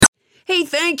Hey,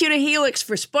 thank you to Helix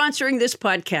for sponsoring this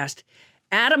podcast.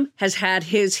 Adam has had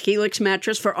his Helix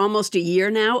mattress for almost a year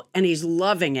now, and he's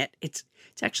loving it. It's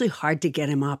actually hard to get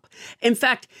him up. In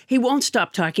fact, he won't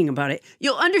stop talking about it.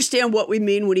 You'll understand what we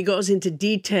mean when he goes into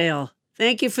detail.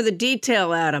 Thank you for the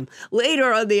detail, Adam,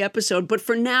 later on the episode. But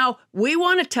for now, we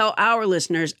want to tell our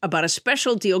listeners about a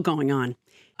special deal going on.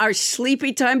 Our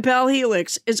Sleepy Time Pal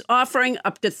Helix is offering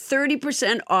up to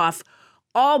 30% off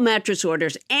all mattress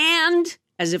orders and,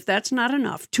 as if that's not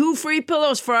enough, 2 free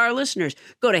pillows for our listeners.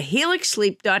 Go to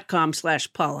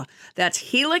helixsleep.com/Paula.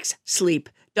 That's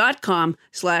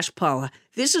helixsleep.com/Paula.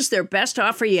 This is their best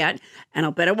offer yet, and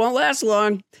I'll bet it won't last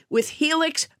long. With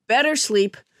Helix, better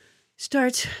sleep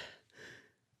starts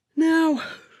now.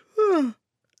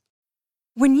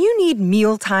 When you need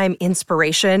mealtime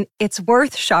inspiration, it's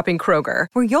worth shopping Kroger,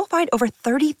 where you'll find over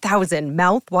 30,000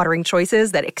 mouth-watering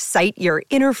choices that excite your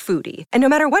inner foodie. And no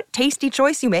matter what tasty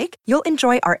choice you make, you'll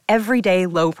enjoy our everyday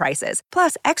low prices,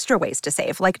 plus extra ways to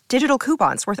save, like digital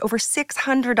coupons worth over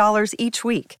 $600 each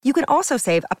week. You can also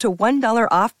save up to $1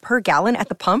 off per gallon at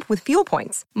the pump with fuel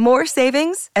points. More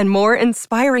savings and more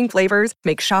inspiring flavors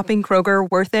make shopping Kroger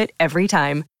worth it every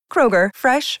time. Kroger,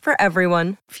 fresh for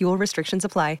everyone. Fuel restrictions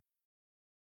apply.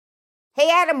 Hey,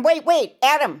 Adam, wait.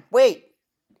 Adam, wait.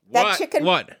 What?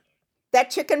 That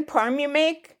chicken parm you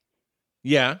make?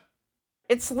 Yeah.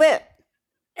 It's lit.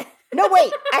 No,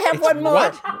 wait. I have one more.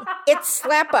 What? It's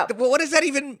slap up. Well, what does that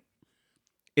even...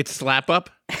 It's slap up?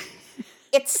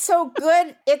 It's so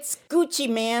good. It's Gucci,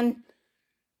 man.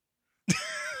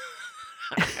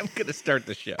 I'm going to start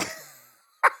the show.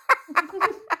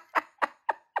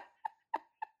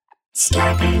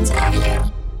 Scorpions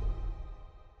Avenue.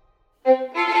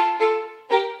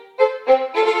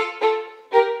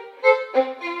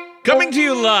 Coming to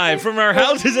you live from our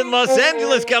houses in Los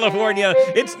Angeles, California,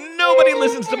 it's Nobody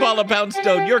Listens to Paula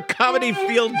Poundstone, your comedy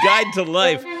field guide to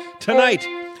life. Tonight,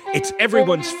 it's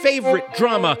everyone's favorite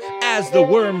drama, As the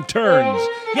Worm Turns.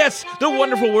 Yes, the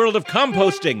wonderful world of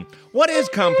composting. What is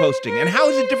composting, and how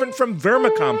is it different from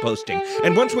vermicomposting?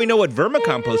 And once we know what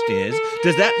vermicomposting is,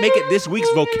 does that make it this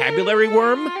week's vocabulary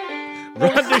worm?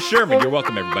 Rhonda Sherman, you're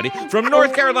welcome, everybody, from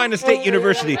North Carolina State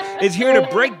University, is here to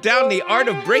break down the art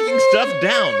of breaking stuff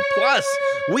down. Plus,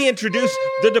 we introduce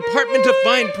the Department of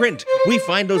Fine Print. We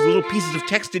find those little pieces of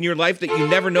text in your life that you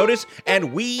never notice,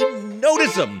 and we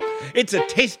notice them. It's a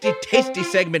tasty, tasty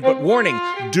segment, but warning,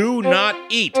 do not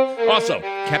eat. Also,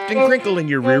 Captain Crinkle in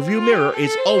your rearview mirror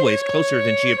is always closer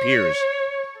than she appears.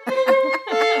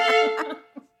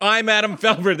 I'm Adam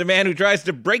Felber, the man who tries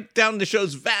to break down the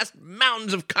show's vast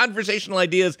mountains of conversational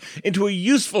ideas into a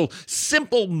useful,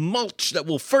 simple mulch that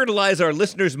will fertilize our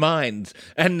listeners' minds.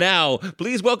 And now,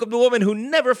 please welcome the woman who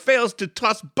never fails to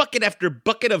toss bucket after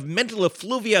bucket of mental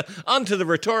effluvia onto the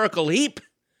rhetorical heap.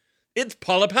 It's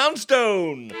Paula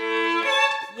Poundstone.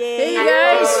 Hey,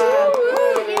 guys. Paula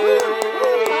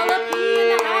P in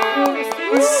the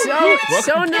house.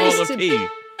 So nice Paula to... P.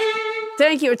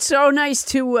 Thank you. It's so nice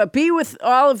to be with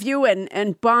all of you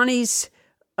and Bonnie's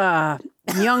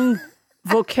young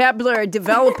vocabulary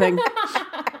developing.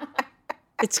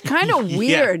 It's kind of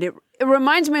weird. Yeah. It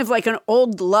reminds me of like an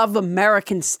old Love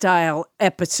American style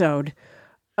episode.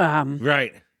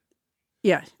 Right.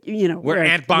 Yeah. You know, where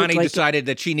Aunt Bonnie decided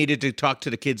that she needed to talk to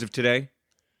the kids of today.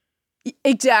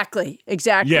 Exactly.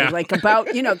 Yeah. Like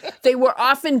about, you know, they were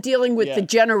often dealing with the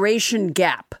generation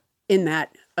gap in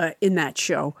that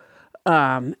show.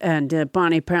 And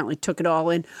Bonnie apparently took it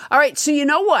all in. All right, so you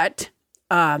know what?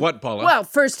 What, Paula? Well,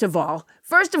 first of all,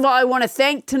 I want to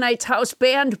thank tonight's house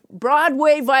band,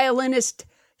 Broadway violinist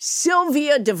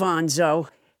Sylvia Devanzo.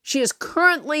 She is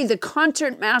currently the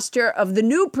concertmaster of the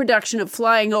new production of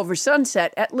Flying Over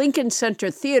Sunset at Lincoln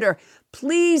Center Theater.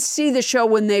 Please see the show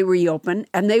when they reopen,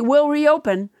 and they will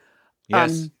reopen.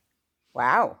 Yes.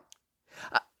 Wow.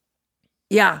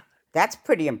 Yeah. That's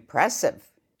pretty impressive.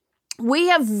 We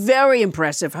have very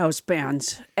impressive house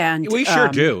bands, and we sure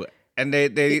do, and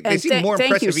they seem more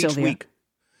impressive each Sylvia. week.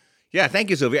 Yeah, thank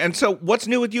you, Sylvia. And so, what's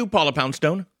new with you, Paula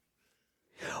Poundstone?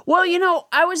 Well, you know,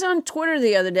 I was on Twitter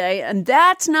the other day, and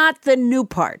that's not the new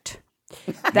part.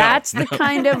 That's the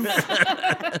kind of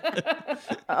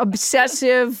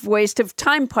obsessive waste of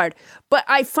time part. But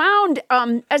I found,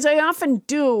 as I often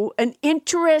do, an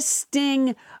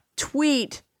interesting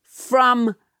tweet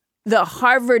from the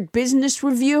Harvard Business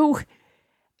Review.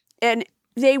 And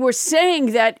they were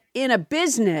saying that in a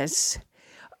business,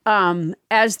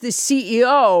 as the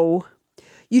CEO,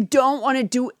 you don't want to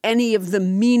do any of the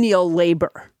menial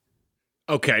labor.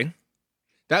 Okay.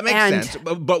 That makes sense.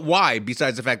 But why,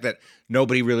 besides the fact that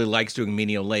nobody really likes doing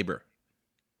menial labor?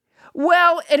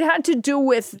 Well, it had to do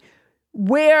with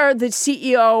where the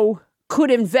CEO could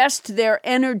invest their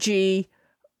energy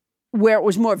where it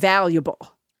was more valuable.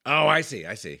 Oh, I see.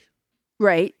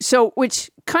 Right. So,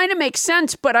 which kind of makes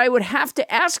sense, but I would have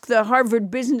to ask the Harvard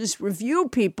Business Review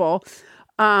people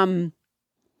who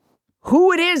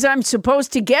it is I'm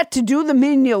supposed to get to do the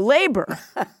menial labor.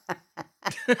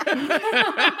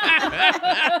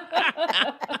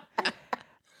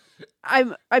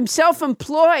 I'm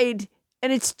self-employed,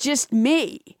 and it's just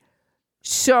me.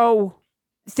 So,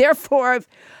 therefore,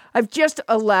 I've just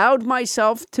allowed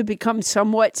myself to become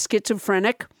somewhat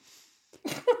schizophrenic.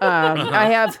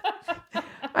 I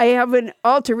have an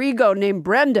alter ego named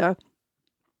Brenda,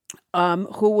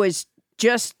 who was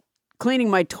just cleaning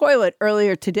my toilet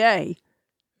earlier today.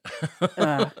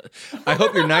 I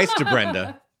hope you're nice to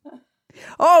Brenda.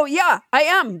 Oh, yeah, I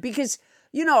am, because,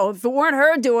 if it weren't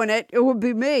her doing it, it would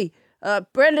be me.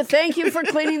 Brenda, thank you for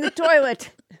cleaning the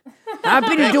toilet.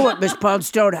 Happy to do it, Miss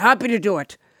Poundstone. Happy to do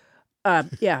it.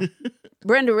 Yeah.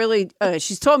 Brenda really,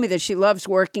 she's told me that she loves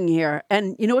working here.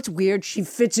 And you know what's weird? She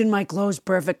fits in my clothes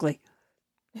perfectly.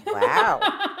 Wow.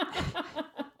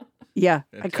 Yeah.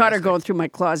 I caught her going through my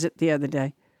closet the other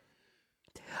day.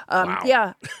 Wow.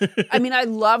 Yeah. I mean, I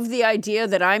love the idea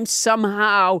that I'm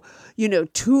somehow,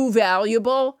 too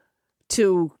valuable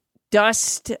to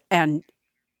dust and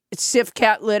sift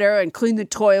cat litter and clean the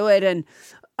toilet. And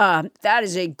that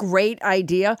is a great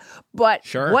idea. But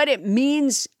what it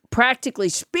means, practically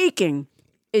speaking,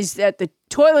 is that the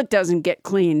toilet doesn't get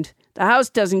cleaned, the house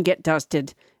doesn't get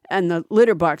dusted, and the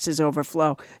litter boxes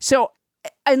overflow. So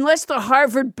unless the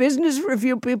Harvard Business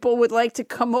Review people would like to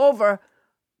come over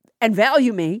and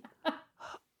value me,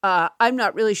 I'm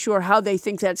not really sure how they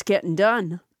think that's getting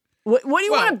done. What do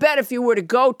you want to bet if you were to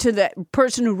go to the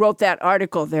person who wrote that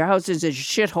article? Their house is a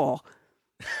shithole.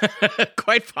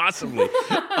 Quite possibly.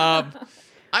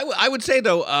 I would say,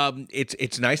 though,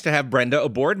 it's nice to have Brenda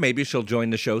aboard. Maybe she'll join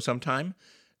the show sometime,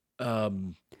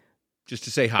 just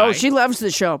to say hi. Oh, she loves the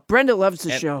show. Brenda loves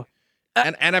the show.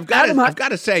 And I've got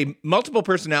to say, multiple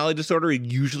personality disorder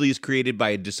usually is created by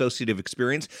a dissociative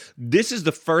experience. This is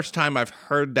the first time I've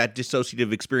heard that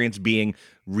dissociative experience being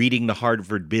reading the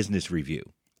Harvard Business Review.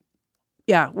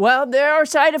 Yeah, well, there are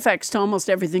side effects to almost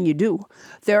everything you do.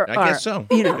 I guess so.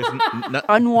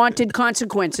 Unwanted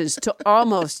consequences to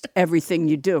almost everything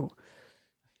you do.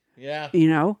 Yeah.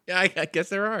 Yeah, I guess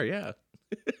there are, yeah.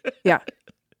 Yeah,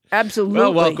 absolutely.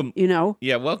 Well, welcome.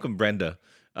 Yeah, welcome, Brenda.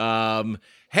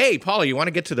 Hey, Paula, you want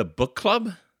to get to the book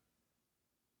club?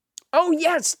 Oh,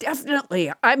 yes,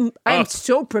 definitely. I'm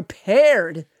so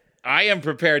prepared. I am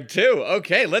prepared too.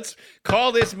 Okay, let's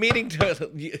call this meeting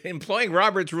to employing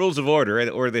Robert's Rules of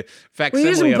Order, or the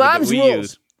facsimile of it that we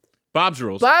use. Bob's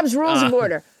Rules. Bob's Rules of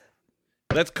Order.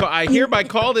 I hereby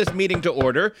call this meeting to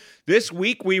order. This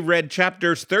week we read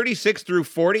chapters 36 through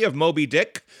 40 of Moby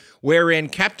Dick, wherein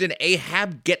Captain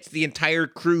Ahab gets the entire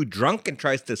crew drunk and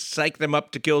tries to psych them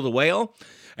up to kill the whale.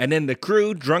 And then the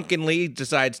crew drunkenly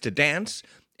decides to dance,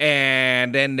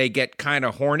 and then they get kind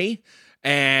of horny.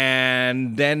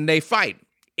 And then they fight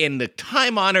in the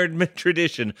time-honored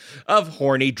tradition of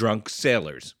horny drunk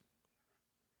sailors.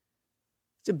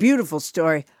 It's a beautiful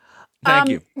story. Thank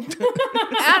you.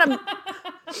 Adam,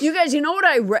 you guys, you know what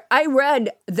I read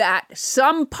that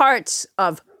some parts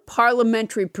of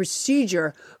parliamentary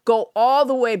procedure go all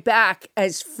the way back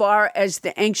as far as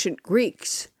the ancient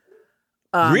Greeks.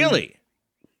 Really?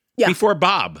 Yeah. Before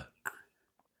Bob?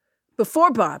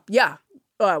 Before Bob, yeah.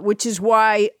 Which is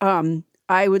why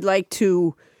I would like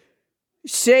to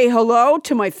say hello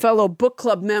to my fellow book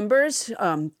club members,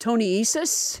 Tony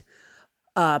Isis,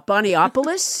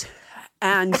 Bonnieopolis,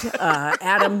 and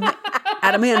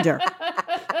Adamander.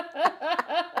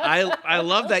 I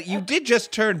love that. You did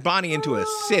just turn Bonnie into a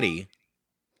city.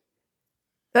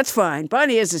 That's fine.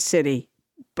 Bonnie is a city.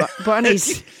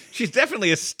 Bonnie's... she's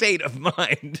definitely a state of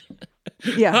mind.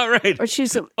 Yeah. All right. Or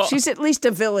she's at least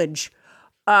a village.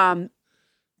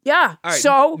 Yeah. All right.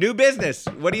 So new business.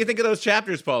 What do you think of those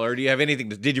chapters, Paul? Or do you have anything?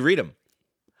 Did you read them?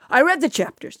 I read the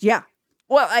chapters. Yeah.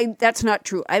 Well, that's not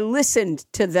true. I listened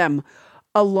to them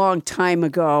a long time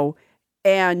ago,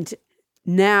 and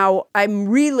now I'm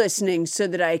re-listening so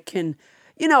that I can.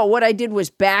 What I did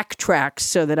was backtrack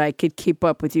so that I could keep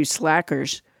up with you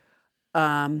slackers.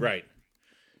 Right.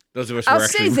 Those of us who are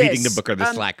actually reading the book are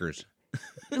the slackers.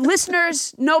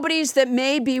 Listeners, nobodies that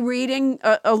may be reading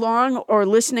along or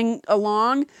listening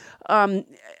along,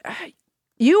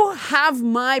 you have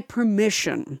my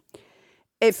permission.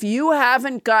 If you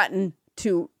haven't gotten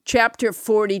to chapter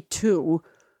 42,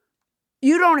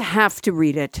 you don't have to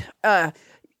read it.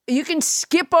 You can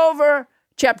skip over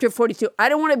chapter 42. I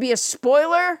don't want to be a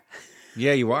spoiler.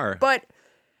 Yeah, you are. But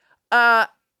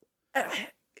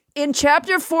in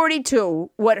chapter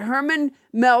 42, what Herman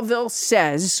Melville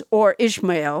says, or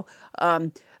Ishmael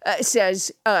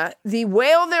says, the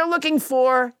whale they're looking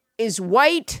for is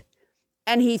white,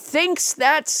 and he thinks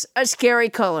that's a scary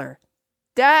color.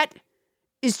 That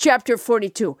is chapter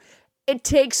 42. It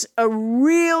takes a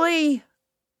really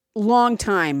long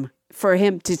time for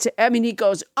him to say, I mean, he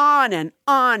goes on and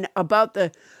on about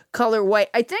the color white.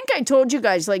 I think I told you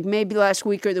guys, like maybe last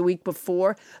week or the week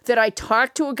before, that I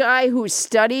talked to a guy who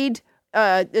studied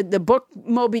the book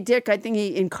Moby Dick, I think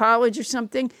in college or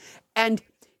something. And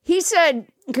he said,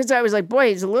 because I was like, boy,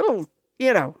 he's a little, he's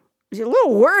a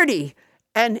little wordy.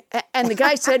 And the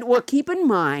guy said, well, keep in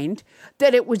mind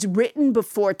that it was written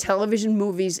before television,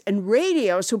 movies, and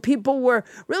radio. So people were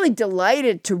really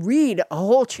delighted to read a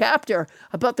whole chapter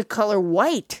about the color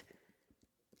white.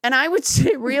 And I would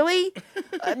say, really?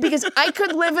 Because I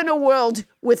could live in a world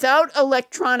without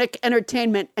electronic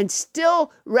entertainment and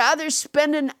still rather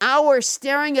spend an hour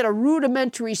staring at a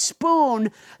rudimentary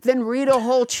spoon than read a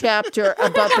whole chapter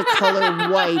about the color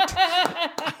white.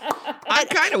 I'm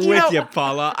kind of with you,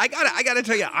 Paula. I gotta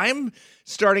tell you, I'm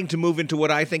starting to move into what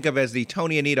I think of as the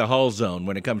Tony Anita Hull zone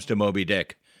when it comes to Moby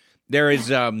Dick. There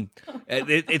is,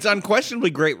 it's unquestionably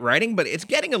great writing, but it's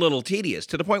getting a little tedious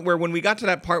to the point where when we got to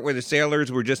that part where the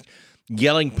sailors were just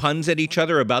yelling puns at each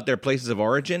other about their places of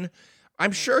origin,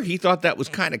 I'm sure he thought that was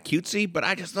kind of cutesy, but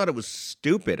I just thought it was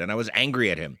stupid, and I was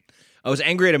angry at him. I was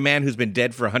angry at a man who's been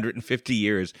dead for 150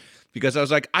 years because I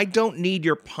was like, I don't need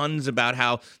your puns about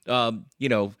how,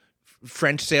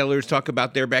 French sailors talk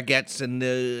about their baguettes and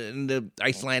the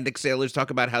Icelandic sailors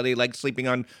talk about how they like sleeping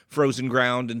on frozen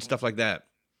ground and stuff like that.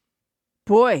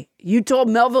 Boy, you told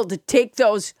Melville to take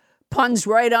those puns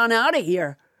right on out of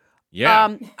here.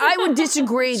 Yeah. I would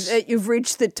disagree that you've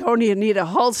reached the Tony Anita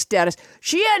Hull status.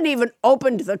 She hadn't even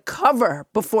opened the cover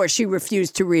before she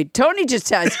refused to read. Tony just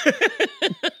has,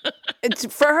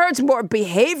 for her, it's more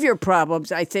behavior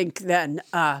problems, I think, than...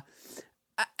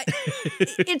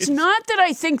 it's not that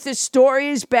I think the story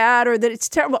is bad or that it's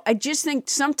terrible. I just think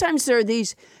sometimes there are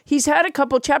these... He's had a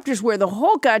couple chapters where the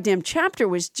whole goddamn chapter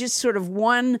was just sort of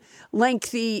one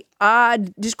lengthy,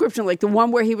 odd description, like the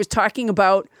one where he was talking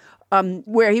about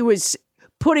where he was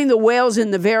putting the whales in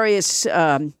the various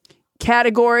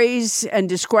categories and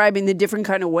describing the different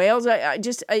kind of whales. I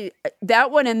that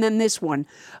one and then this one.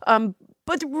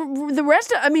 But the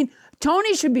rest,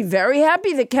 Tony should be very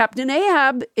happy that Captain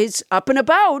Ahab is up and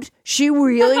about. She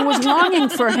really was longing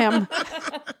for him.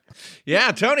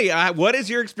 Yeah, Tony, what is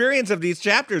your experience of these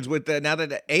chapters with now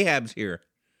that Ahab's here?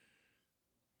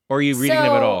 Or are you reading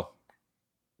them at all?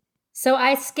 So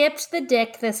I skipped the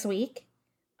Dick this week.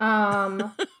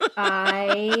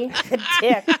 I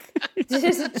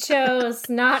just chose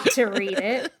not to read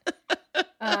it.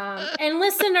 And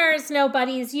listeners,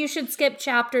 nobodies, you should skip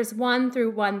chapters 1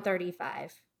 through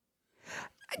 135.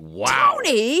 Wow.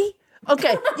 Tony?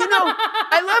 Okay,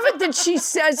 I love it that she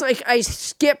says, like, I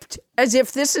skipped, as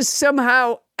if this is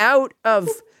somehow out of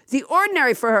the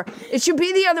ordinary for her. It should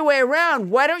be the other way around.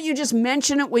 Why don't you just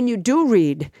mention it when you do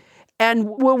read? And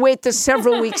we'll wait the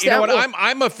several weeks. You know what?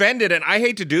 I'm offended, and I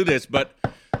hate to do this, but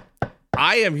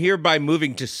I am hereby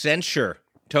moving to censure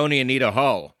Tony Anita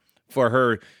Hull for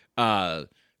her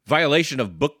violation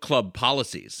of book club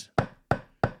policies.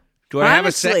 Do I have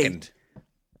a second?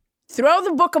 Throw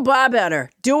the Book of Bob at her.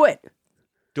 Do it.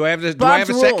 Do I have a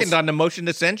rules. second on the motion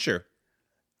to censure?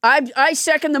 I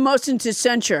second the motion to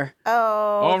censure. Oh,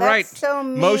 all that's right. so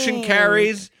mean. Motion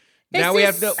carries. Now we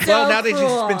have to. So well, now that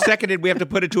cruel. it's been seconded, we have to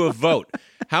put it to a vote.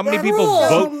 How many people rules.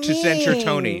 vote to censure mean.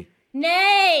 Tony?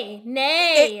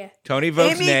 Nay. Tony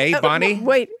votes Amy, nay. Bonnie.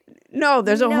 Wait, no,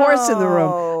 there's a horse in the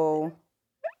room.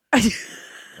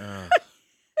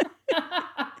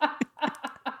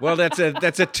 Well, that's a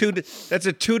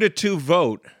 2-2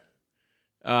 vote.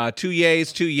 2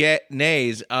 yays, 2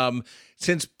 nays.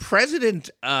 Since President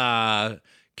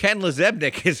Ken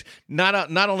Lezebnik is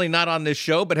not only not on this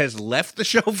show, but has left the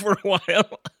show for a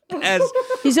while. As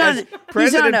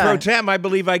President Pro Tem, I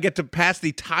believe I get to pass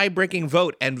the tie-breaking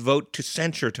vote and vote to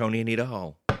censure Tony Anita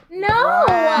Hull. No,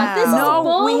 this is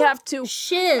bull we have to.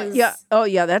 shiz. Yeah. Oh,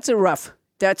 yeah. That's a rough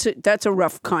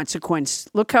consequence.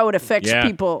 Look how it affects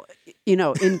people,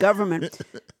 in government.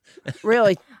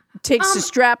 Really takes the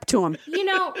strap to them.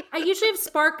 I usually have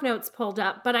Spark Notes pulled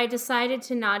up, but I decided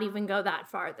to not even go that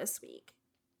far this week.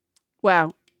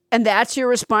 Wow. And that's your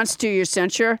response to your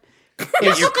censure?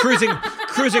 Yeah, you're cruising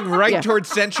right towards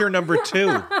censure number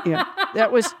 2. Yeah.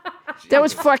 That was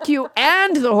fuck you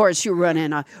and the horse you rode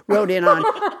in on.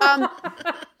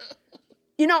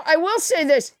 I will say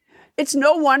this. It's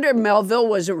no wonder Melville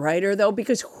was a writer, though,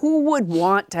 because who would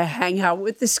want to hang out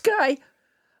with this guy?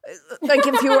 Like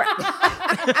if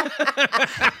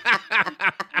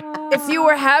you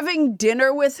were having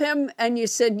dinner with him and you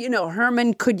said,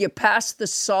 Herman, could you pass the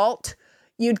salt?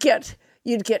 You'd get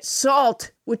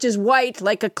salt, which is white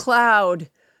like a cloud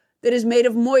that is made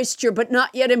of moisture but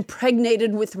not yet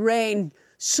impregnated with rain.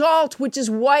 Salt, which is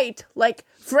white like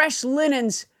fresh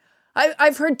linens.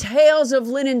 I've heard tales of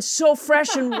linen so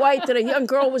fresh and white that a young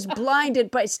girl was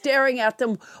blinded by staring at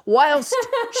them whilst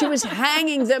she was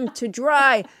hanging them to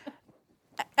dry.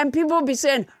 And people would be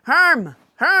saying, Herman,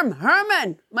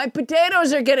 my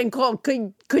potatoes are getting cold.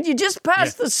 Could you just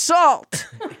pass the salt?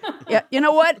 Yeah, you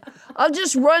know what? I'll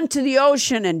just run to the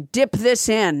ocean and dip this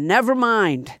in. Never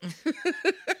mind.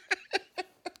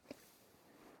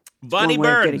 Bonnie One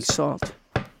way of Burns. getting salt.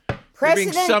 You're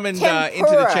being summoned into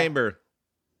the Tempura. chamber.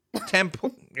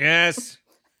 Yes.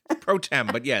 Pro tem,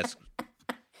 but yes.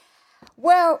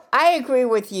 Well, I agree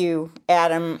with you,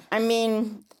 Adam. I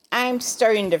mean, I'm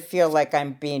starting to feel like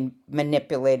I'm being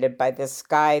manipulated by this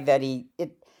guy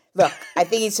look, I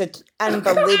think he's an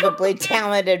unbelievably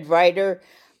talented writer,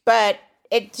 but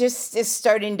it just is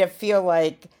starting to feel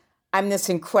like I'm this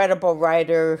incredible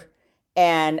writer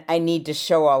and I need to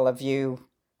show all of you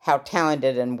how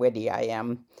talented and witty I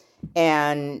am.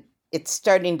 And it's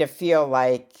starting to feel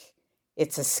like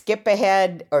it's a skip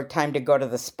ahead or time to go to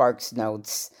the Sparks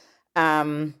notes.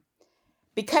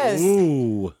 Because,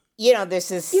 Ooh. there's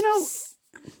this...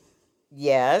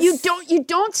 Yes. You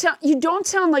don't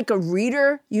sound like a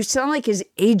reader. You sound like his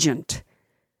agent.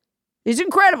 He's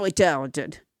incredibly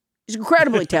talented. He's an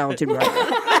incredibly talented writer.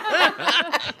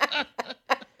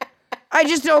 I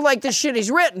just don't like the shit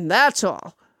he's written, that's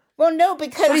all. Well, no,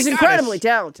 because... But he's incredibly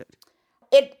talented.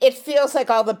 It feels like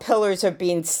all the pillars are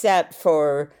being set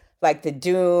for, like, the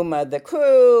doom of the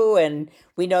crew, and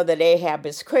we know that Ahab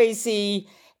is crazy,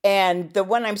 and the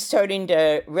one I'm starting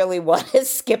to really want to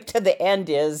skip to the end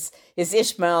is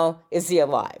Ishmael, is he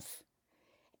alive?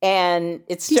 And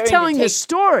it's He's starting telling to the take...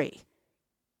 story.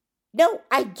 No,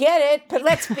 I get it, but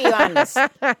let's be honest.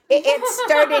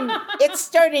 It's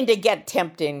starting to get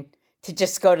tempting to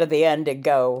just go to the end and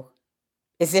go,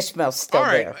 is Ishmael still All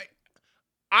right. there?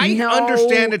 I No.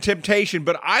 understand the temptation,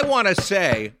 but I want to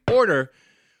say,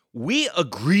 we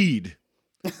agreed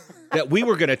that we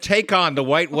were going to take on the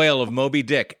white whale of Moby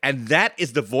Dick, and that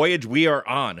is the voyage we are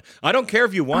on. I don't care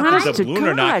if you want Honest the to doubloon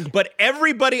or not, God. but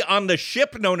everybody on the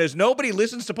ship known as Nobody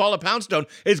Listens to Paula Poundstone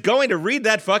is going to read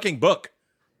that fucking book.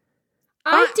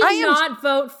 I did I am- not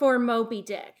vote for Moby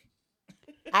Dick.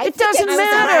 It doesn't I was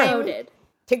matter. voted.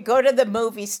 To go to the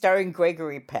movie starring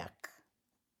Gregory Peck.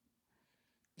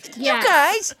 Yes. You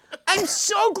guys, I'm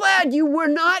so glad you were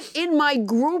not in my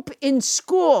group in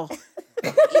school.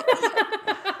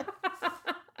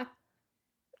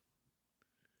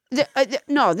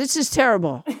 No, this is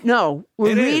terrible. No,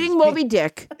 we're It is. reading Moby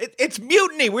Dick. It's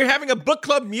mutiny. We're having a book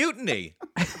club mutiny.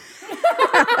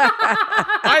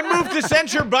 I move to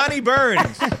censure Bonnie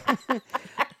Burns.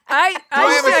 I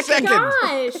have a second. second?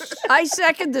 Gosh. I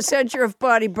second the censure of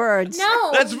Bonnie Burns. No.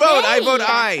 Let's vote. I nay. vote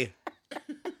aye.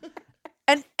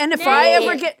 And if I Nay.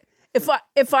 ever get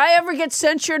if I ever get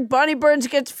censured, Bonnie Burns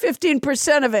gets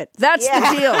 15% of it. That's the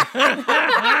deal.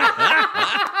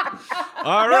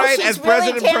 All right, she's as really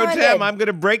President Pro Tem, talented. I'm going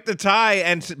to break the tie,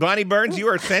 and Bonnie Burns, you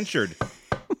are censured.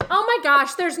 Oh my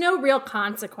gosh, there's no real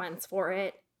consequence for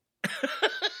it.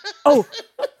 Oh,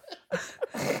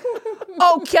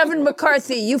 Kevin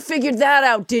McCarthy, you figured that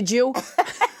out, did you?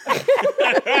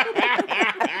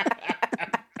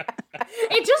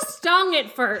 It just stung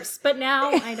at first, but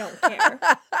now I don't care.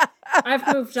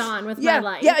 I've moved on with my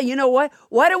life. Yeah, you know what?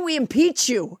 Why don't we impeach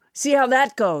you? See how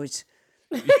that goes.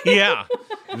 Yeah,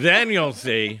 then you'll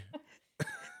see.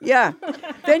 Yeah.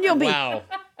 Then you'll be Wow.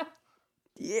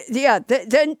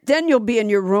 then you'll be in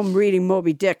your room reading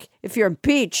Moby Dick if you're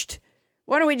impeached.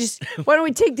 Why don't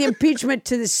we take the impeachment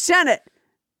to the Senate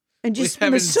and just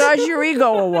haven't- massage your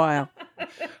ego a while?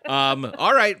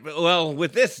 All right. Well,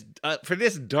 with this for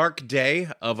this dark day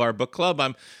of our book club,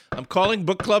 I'm calling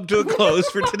book club to a close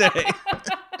for today.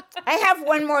 I have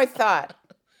one more thought.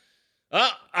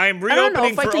 I'm I don't know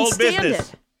reopening if I for can old stand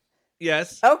business. it.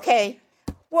 Yes. Okay.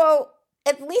 Well,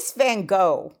 at least Van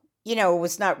Gogh,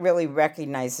 was not really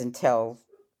recognized until,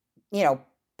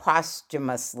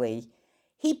 posthumously.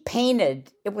 He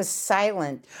painted. It was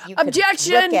silent. You could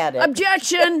Objection! look at it.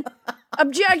 Objection!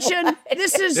 Objection!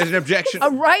 This is There's an objection. a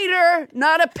writer,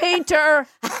 not a painter.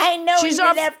 I know She's you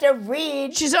off- didn't have to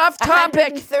read. She's off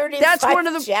topic. 135 That's one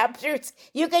of the chapters.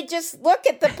 You could just look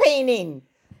at the painting.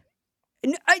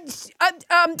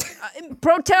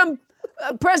 Pro Tem.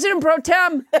 President Pro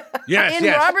Tem, Yes, in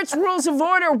yes. Robert's Rules of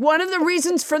Order, one of the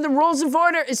reasons for the Rules of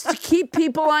Order is to keep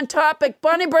people on topic.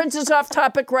 Bonnie Burns is off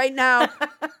topic right now.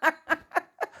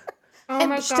 Oh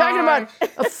my She's talking about God.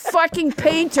 a fucking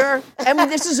painter, and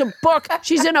this is a book.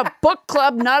 She's in a book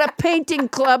club, not a painting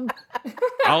club.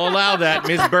 I'll allow that.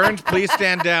 Ms. Burns, please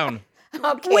stand down.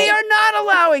 Okay. We are not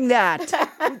allowing that.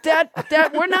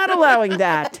 That we're not allowing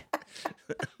that.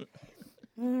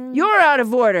 You're out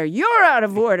of order. You're out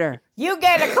of order. You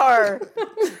get a car.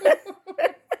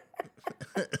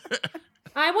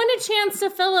 I want a chance to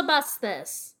filibuster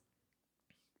this.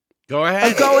 Go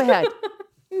ahead. Go ahead.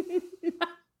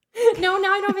 No,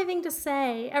 now I don't have anything to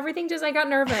say. Everything just, I got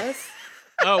nervous.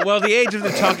 Oh, well, the age of the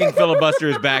talking filibuster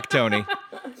is back, Tony.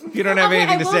 If you don't have Okay,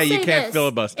 anything I to will say, you say can't this.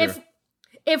 filibuster.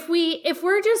 If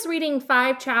we're just reading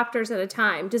 5 chapters at a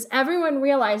time, does everyone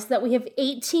realize that we have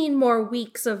 18 more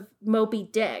weeks of Moby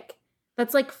Dick?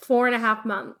 That's like 4.5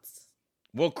 months.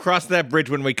 We'll cross that bridge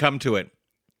when we come to it.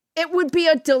 It would be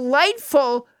a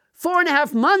delightful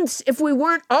 4.5 months if we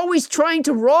weren't always trying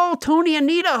to roll Tony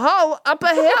Anita Hull up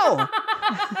a hill.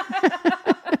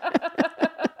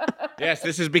 Yes,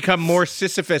 this has become more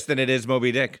Sisyphus than it is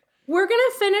Moby Dick. We're going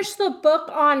to finish the book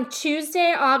on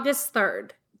Tuesday, August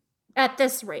 3rd at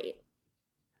this rate.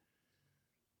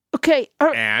 Okay,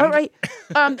 all And? right.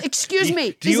 Excuse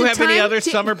me. Do Is you it have any time other to-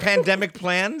 summer pandemic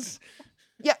plans?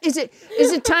 Yeah, is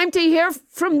it time to hear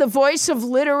from the voice of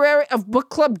book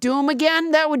club doom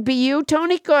again? That would be you,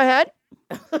 Tony. Go ahead.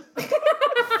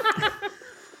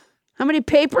 How many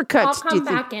paper I'll cuts do you come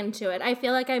think? back into it. I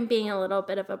feel like I'm being a little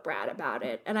bit of a brat about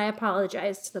it, and I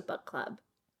apologize to the book club.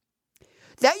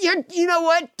 You know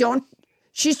what?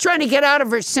 She's trying to get out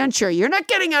of her censure. You're not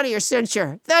getting out of your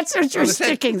censure. That's what you're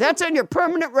sticking. That's on your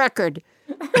permanent record.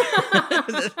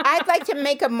 I'd like to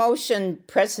make a motion,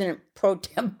 President Pro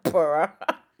Tempora,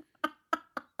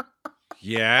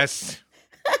 Yes.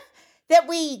 that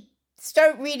we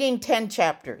start reading 10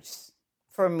 chapters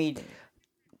for a meeting.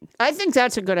 I think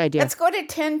that's a good idea. Let's go to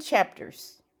 10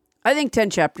 chapters. I think 10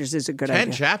 chapters is a good 10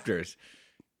 idea. chapters.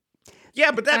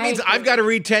 Yeah, but that I means agree. I've got to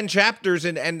read 10 chapters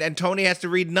and Tony has to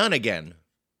read none again.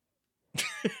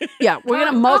 Yeah, we're going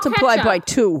to I'll multiply catch by up.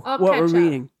 2 I'll what we're catch up.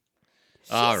 reading.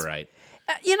 All right.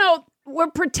 We're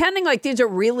pretending like these are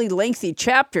really lengthy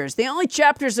chapters. The only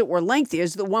chapters that were lengthy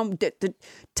is the one that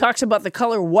talks about the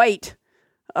color white.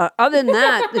 Other than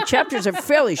that, the chapters are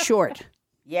fairly short.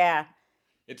 Yeah.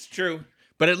 It's true.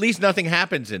 But at least nothing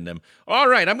happens in them. All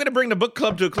right, I'm going to bring the book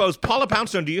club to a close. Paula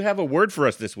Poundstone, do you have a word for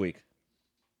us this week?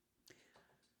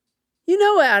 You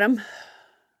know, Adam.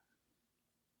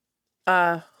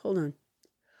 Hold on.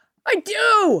 I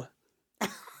do.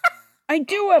 I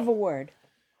do have a word.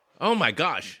 Oh, my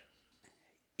gosh.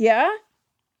 Yeah?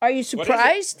 Are you What is it?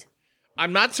 surprised?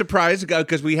 I'm not surprised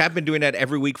because we have been doing that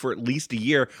every week for at least a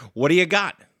year. What do you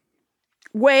got?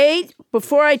 Wait,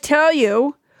 before I tell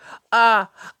you, the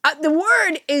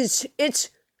word it's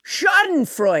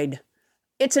Schadenfreude.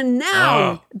 It's a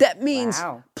noun Oh. that means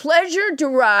Wow. pleasure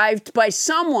derived by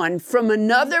someone from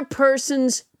another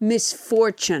person's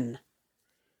misfortune.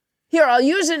 Here, I'll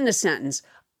use it in a sentence.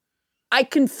 I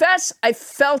confess I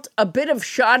felt a bit of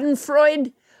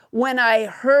Schadenfreude when I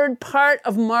heard part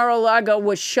of Mar-a-Lago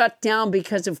was shut down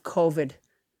because of COVID.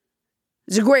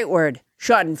 It's a great word,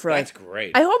 Schadenfreude. That's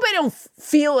great. I hope I don't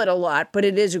feel it a lot, but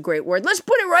it is a great word. Let's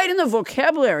put it right in the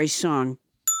vocabulary song.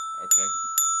 Okay.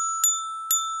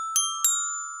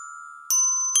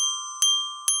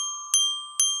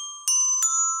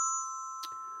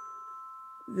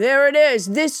 There it is.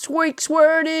 This week's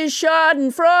word is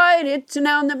Schadenfreude. It's a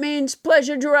noun that means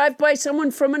pleasure derived by someone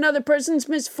from another person's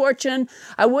misfortune.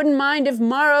 I wouldn't mind if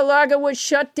Mar-a-Lago was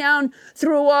shut down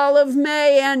through all of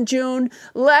May and June.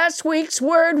 Last week's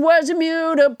word was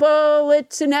immutable.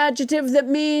 It's an adjective that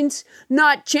means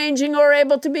not changing or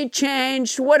able to be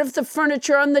changed. What if the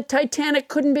furniture on the Titanic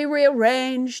couldn't be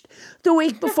rearranged? The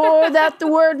week before that, the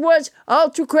word was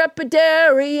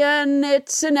ultracrepidarian.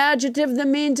 It's an adjective that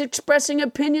means expressing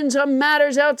opinions on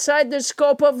matters outside the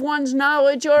scope of one's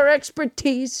knowledge or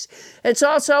expertise. It's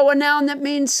also a noun that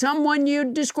means someone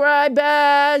you'd describe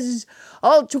as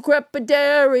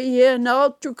ultracrepidarian,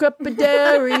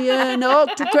 ultracrepidarian,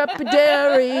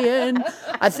 ultracrepidarian.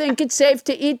 I think it's safe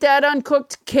to eat that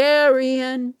uncooked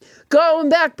carrion. Going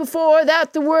back before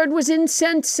that, the word was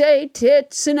insensate.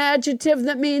 It's an adjective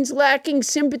that means lacking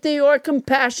sympathy or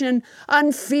compassion,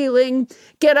 unfeeling.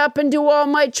 Get up and do all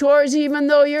my chores even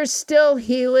though you're still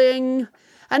healing.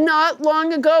 And not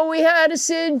long ago we had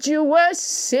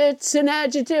assiduous. It's an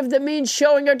adjective that means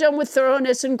showing or done with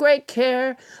thoroughness and great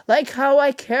care, like how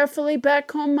I carefully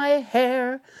backcomb my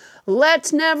hair.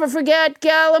 Let's never forget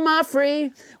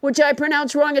Gallimaufry, which I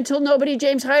pronounced wrong until nobody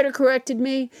James Hyder corrected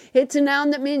me. It's a noun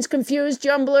that means confused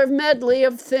jumbler, medley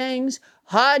of things.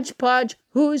 Hodgepodge,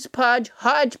 who's podge,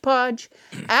 hodgepodge.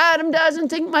 Adam doesn't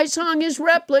think my song is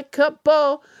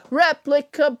replicable,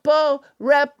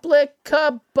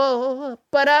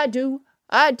 but I do.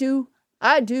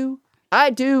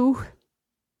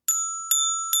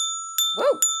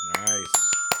 Woo! Nice.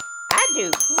 I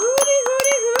do.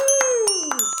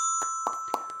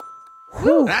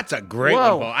 Whew. That's a great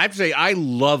Whoa. one, Paul. I'd say I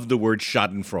love the word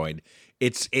Schadenfreude.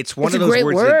 It's one It's of a those great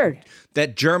words word.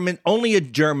 that only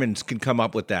Germans can come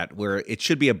up with that, where it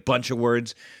should be a bunch of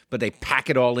words, but they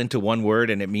pack it all into one word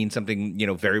and it means something,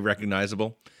 very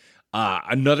recognizable.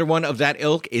 Another one of that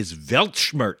ilk is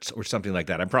Weltschmerz or something like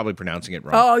that. I'm probably pronouncing it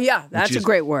wrong. Oh, yeah, that's a is-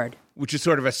 great word. Which is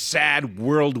sort of a sad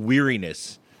world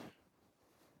weariness.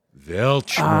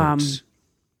 Weltschmerz.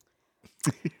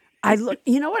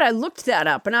 You know what? I looked that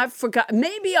up and I forgot.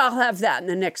 Maybe I'll have that in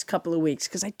the next couple of weeks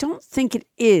because I don't think it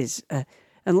is.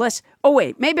 Unless, oh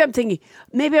wait, maybe I'm thinking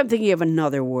of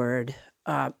another word.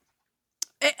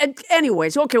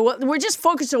 Anyways, okay. Well, we're just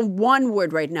focused on one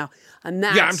word right now, and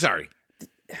that's I'm sorry.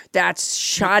 That's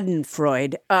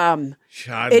Schadenfreude.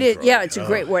 Schadenfreude. It is. Yeah, it's a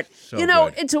great word. so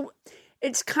good.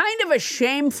 It's kind of a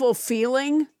shameful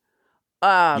feeling.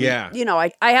 Yeah.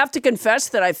 I have to confess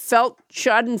that I felt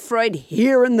Schadenfreude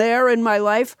here and there in my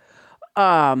life.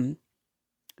 But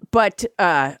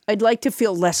I'd like to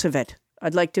feel less of it.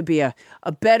 I'd like to be a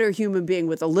better human being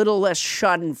with a little less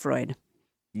Schadenfreude.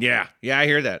 Yeah, I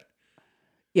hear that.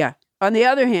 Yeah. On the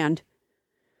other hand,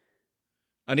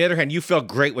 you felt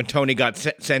great when Tony got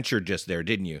censured just there,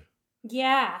 didn't you?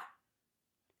 Yeah.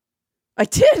 I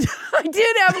did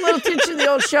have a little tinge of the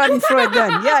old Schadenfreude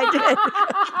then. Yeah, I did.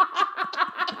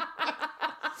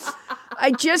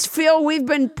 I just feel we've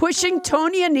been pushing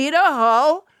Tony Anita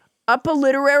Hall up a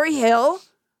literary hill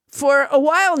for a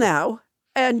while now.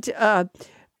 And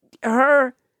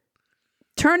her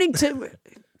turning to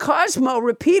Cosmo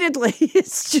repeatedly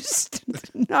is just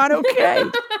not okay.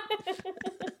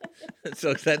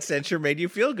 So that censure made you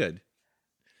feel good.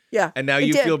 Yeah. And now it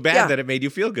you did. feel bad Yeah. that it made you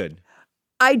feel good.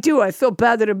 I do. I feel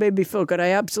bad that it made me feel good. I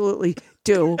absolutely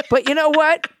do. But you know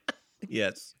what?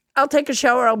 Yes. I'll take a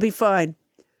shower. I'll be fine.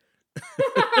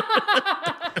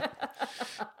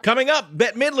 Coming up,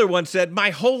 Bette Midler once said, "My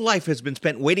whole life has been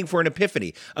spent waiting for an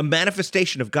epiphany, a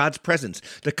manifestation of God's presence,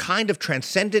 the kind of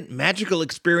transcendent, magical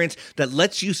experience that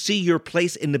lets you see your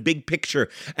place in the big picture.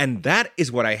 And that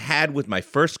is what I had with my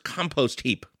first compost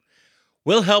heap."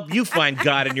 We'll help you find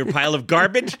God in your pile of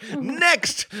garbage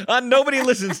next on Nobody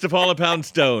Listens to Paula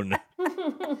Poundstone.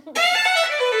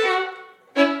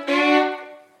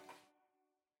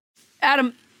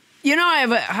 Adam, I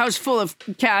have a house full of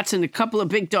cats and a couple of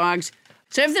big dogs.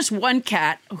 So I have this one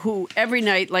cat who every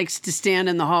night likes to stand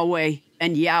in the hallway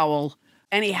and yowl.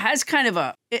 And he has kind of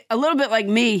a little bit like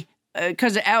me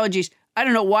because of allergies. I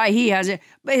don't know why he has it,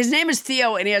 but his name is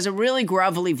Theo and he has a really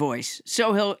grovelly voice.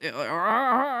 So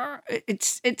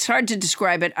it's hard to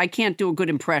describe it. I can't do a good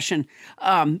impression,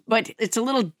 but it's a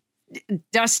little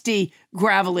dusty,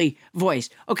 gravelly voice.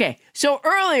 Okay, so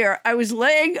earlier I was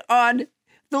laying on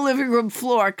the living room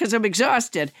floor because I'm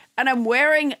exhausted, and I'm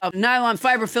wearing a nylon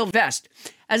fiber-filled vest.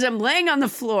 As I'm laying on the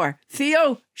floor,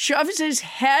 Theo shoves his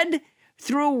head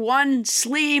through one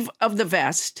sleeve of the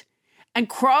vest and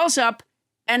crawls up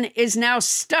and is now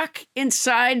stuck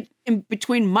inside in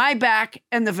between my back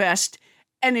and the vest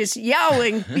and is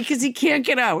yowling because he can't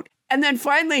get out. And then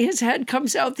finally his head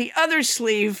comes out the other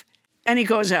sleeve and he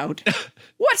goes out.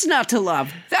 What's not to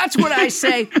love? That's what I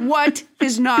say. What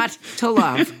is not to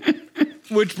love?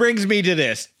 Which brings me to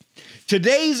this.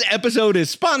 Today's episode is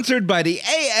sponsored by the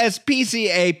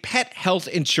ASPCA Pet Health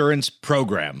Insurance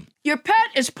Program. Your pet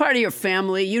is part of your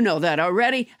family, you know that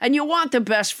already, and you want the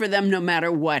best for them no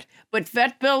matter what. But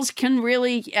vet bills can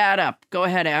really add up. Go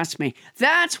ahead, ask me.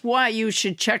 That's why you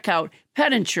should check out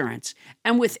pet insurance.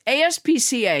 And with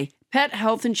ASPCA Pet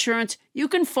Health Insurance, you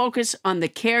can focus on the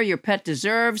care your pet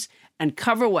deserves and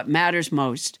cover what matters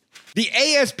most. The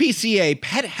ASPCA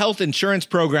Pet Health Insurance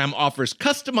Program offers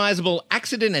customizable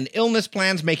accident and illness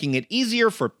plans, making it easier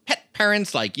for pet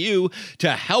parents like you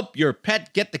to help your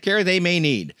pet get the care they may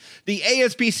need. The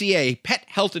ASPCA Pet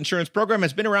Health Insurance Program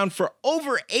has been around for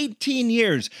over 18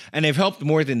 years, and they've helped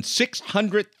more than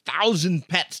 600,000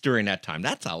 pets during that time.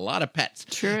 That's a lot of pets.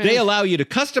 Sure They is. allow you to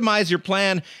customize your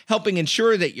plan, helping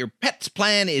ensure that your pet's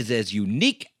plan is as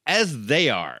unique as they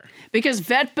are. Because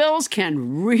vet bills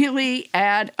can really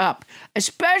add up,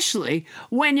 especially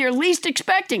when you're least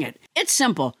expecting it. It's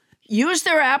simple. Use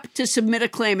their app to submit a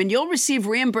claim, and you'll receive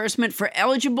reimbursement for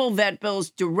eligible vet bills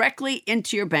directly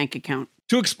into your bank account.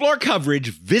 To explore coverage,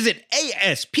 visit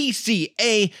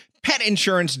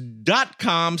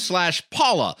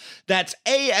aspcapetinsurance.com/Paula. That's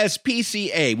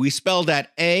ASPCA. We spelled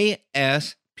that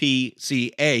ASPCA.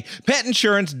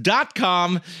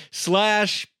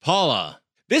 Petinsurance.com/Paula.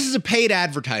 This is a paid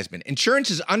advertisement. Insurance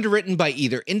is underwritten by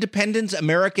either Independence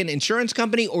American Insurance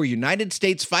Company or United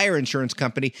States Fire Insurance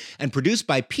Company and produced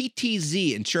by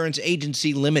PTZ Insurance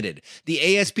Agency Limited. The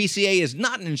ASPCA is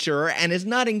not an insurer and is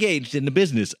not engaged in the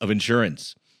business of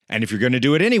insurance. And if you're going to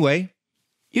do it anyway,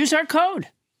 Use our code.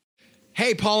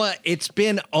 hey, Paula, it's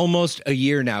been almost a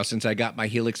year now since I got my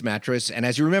Helix mattress. And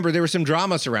as you remember, there was some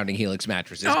drama surrounding Helix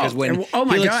mattresses. Because when oh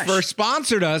my Helix gosh. first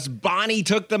sponsored us, Bonnie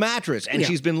took the mattress and Yeah.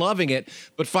 she's been loving it.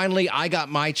 But finally, I got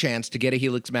my chance to get a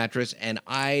Helix mattress and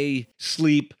I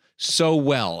sleep so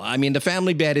well. I mean, the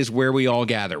family bed is where we all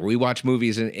gather. We watch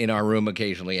movies in our room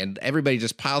occasionally and everybody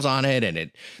just piles on it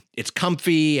and it's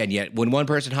comfy. And yet when one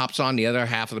person hops on, the other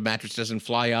half of the mattress doesn't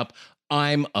fly up.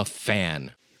 I'm a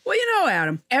fan. Well, you know,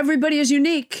 Adam, everybody is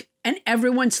unique and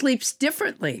everyone sleeps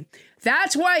differently.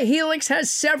 That's why Helix has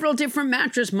several different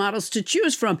mattress models to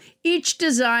choose from, each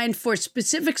designed for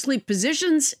specific sleep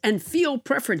positions and feel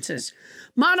preferences.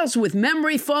 Models with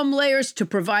memory foam layers to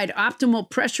provide optimal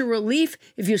pressure relief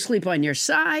if you sleep on your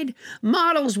side.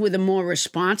 Models with a more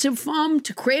responsive foam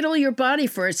to cradle your body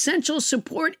for essential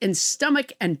support in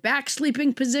stomach and back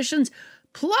sleeping positions.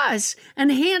 Plus,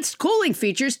 enhanced cooling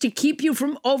features to keep you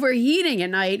from overheating at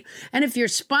night. And if your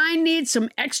spine needs some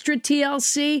extra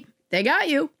TLC, they got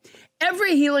you.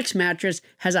 Every Helix mattress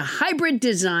has a hybrid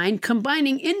design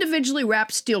combining individually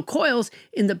wrapped steel coils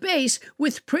in the base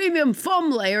with premium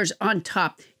foam layers on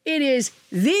top. It is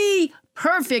the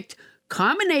perfect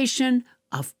combination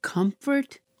of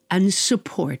comfort and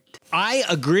support. I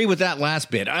agree with that last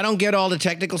bit. I don't get all the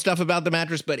technical stuff about the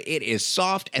mattress, but it is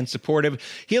soft and supportive.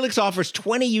 Helix offers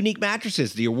 20 unique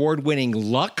mattresses, the award-winning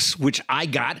Luxe, which I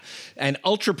got, and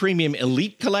ultra-premium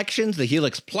Elite collections, the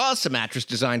Helix Plus, a mattress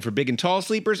designed for big and tall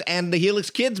sleepers, and the Helix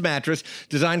Kids mattress,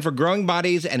 designed for growing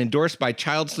bodies and endorsed by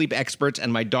child sleep experts,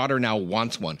 and my daughter now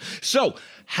wants one. So,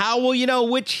 how will you know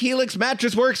which Helix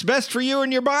mattress works best for you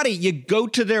and your body? You go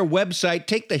to their website,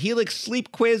 take the Helix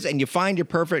sleep quiz, and you find your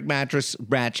perfect mattress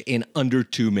match in under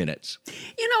 2 minutes.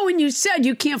 You know, when you said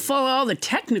you can't follow all the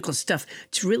technical stuff,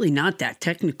 it's really not that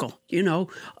technical. You know,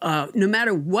 no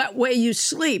matter what way you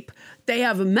sleep, they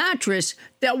have a mattress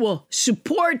that will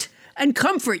support and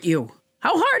comfort you.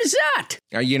 How hard is that?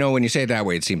 You know, when you say it that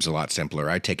way, it seems a lot simpler.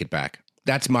 I take it back.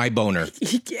 That's my boner.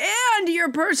 And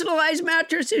your personalized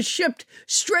mattress is shipped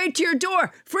straight to your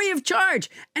door, free of charge.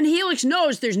 And Helix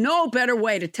knows there's no better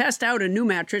way to test out a new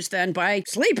mattress than by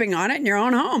sleeping on it in your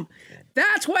own home.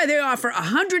 That's why they offer a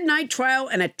 100-night trial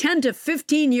and a 10 to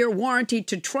 15-year warranty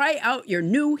to try out your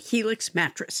new Helix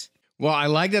mattress. Well, I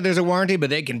like that there's a warranty, but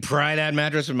they can pry that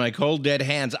mattress with my cold, dead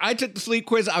hands. I took the sleep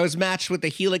quiz. I was matched with the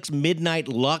Helix Midnight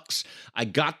Luxe. I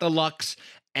got the Luxe,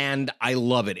 and I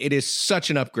love it. It is such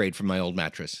an upgrade from my old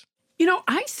mattress. You know,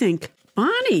 I think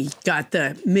Bonnie got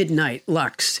the Midnight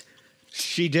Luxe,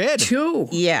 She did. too.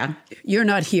 Yeah. You're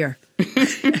not here.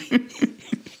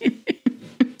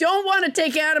 Don't want to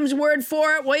take Adam's word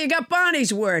for it? Well, you got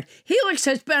Bonnie's word. Helix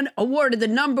has been awarded the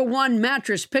 #1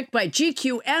 mattress picked by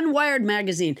GQ and Wired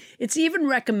magazine. It's even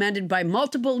recommended by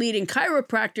multiple leading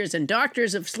chiropractors and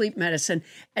doctors of sleep medicine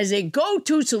as a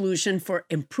go-to solution for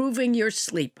improving your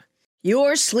sleep.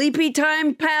 Your sleepy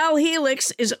time pal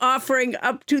Helix is offering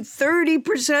up to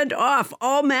 30% off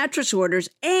all mattress orders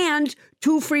and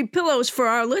 2 free pillows for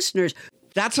our listeners.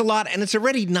 That's a lot, and it's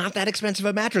already not that expensive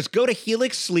a mattress. Go to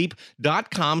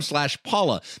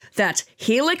helixsleep.com/Paula. That's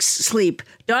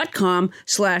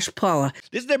helixsleep.com/Paula.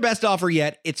 This is their best offer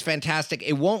yet. It's fantastic.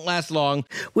 It won't last long.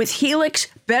 With Helix,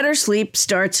 better sleep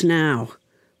starts now.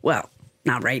 Well,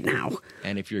 not right now.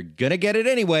 And if you're going to get it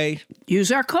anyway,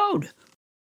 Use our code.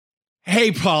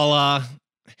 hey, Paula.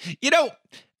 You know,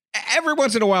 every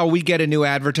once in a while, we get a new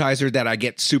advertiser that I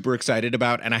get super excited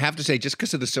about. And I have to say, just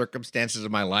because of the circumstances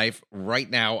of my life, right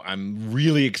now, I'm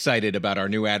really excited about our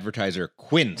new advertiser,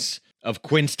 Quince. Of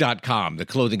Quince.com, the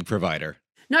clothing provider.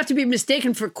 Not to be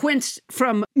mistaken for Quince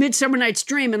from Midsummer Night's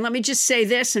Dream. And let me just say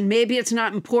this, and maybe it's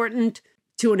not important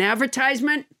to an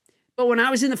advertisement, but when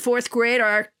I was in the 4th grade,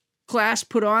 our class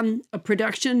put on a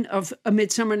production of A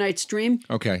Midsummer Night's Dream.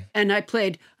 Okay. And I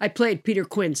played Peter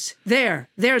Quince.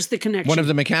 There's the connection. One of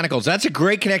the mechanicals. That's a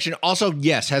great connection. Also,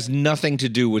 yes, has nothing to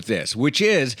do with this, which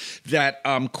is that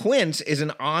Quince is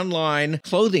an online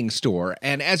clothing store.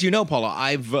 And as you know, Paula,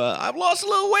 I've lost a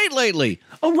little weight lately.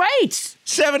 Oh, right.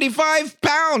 75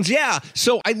 pounds, yeah.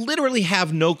 So I literally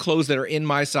have no clothes that are in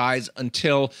my size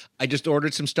until I just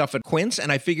ordered some stuff at Quince,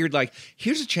 and I figured, like,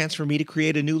 here's a chance for me to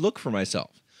create a new look for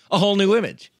myself. A whole new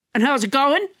image. And how's it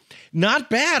going? Not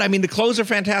bad. I mean, the clothes are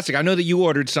fantastic. I know that you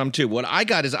ordered some too. What I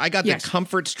got is the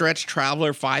Comfort Stretch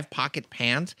Traveler 5-pocket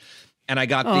pants. And I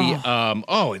got and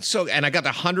I got the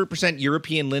 100%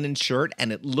 European linen shirt,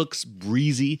 and it looks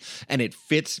breezy and it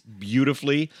fits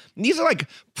beautifully. And these are like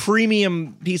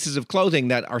premium pieces of clothing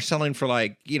that are selling for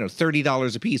like,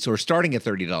 $30 a piece or starting at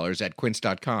 $30 at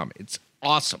quince.com. It's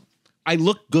awesome. I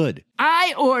look good.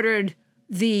 I ordered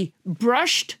the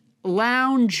brushed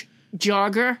lounge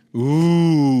jogger.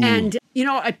 Ooh. And,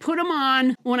 I put them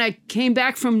on when I came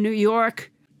back from New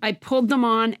York. I pulled them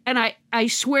on, and I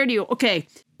swear to you, okay,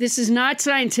 this is not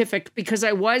scientific because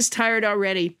I was tired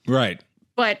already. Right.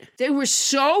 But they were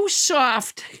so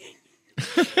soft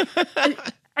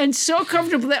and so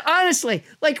comfortable that honestly,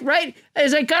 like right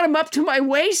as I got them up to my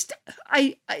waist,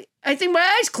 I think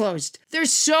my eyes closed. They're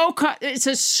so, it's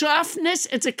a softness.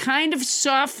 It's a kind of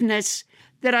softness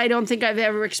that I don't think I've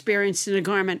ever experienced in a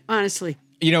garment, honestly.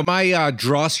 My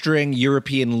drawstring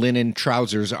European linen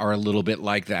trousers are a little bit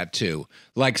like that, too.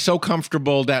 Like, so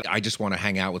comfortable that I just want to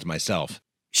hang out with myself.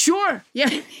 Sure. Yeah.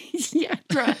 Yeah.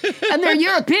 And they're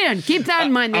European. Keep that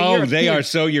in mind. European. They are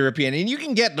so European. And you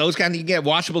can get those kind of, you can get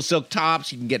washable silk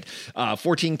tops. You can get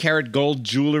 14 karat gold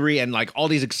jewelry and like all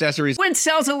these accessories. Quince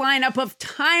sells a lineup of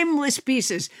timeless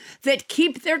pieces that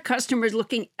keep their customers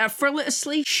looking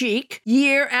effortlessly chic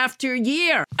year after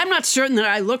year. I'm not certain that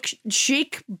I look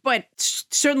chic, but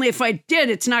certainly if I did,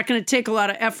 it's not going to take a lot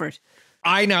of effort.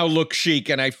 I now look chic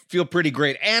and I feel pretty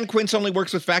great. And Quince only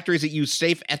works with factories that use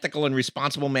safe, ethical, and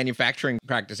responsible manufacturing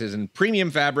practices and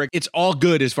premium fabric. It's all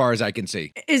good as far as I can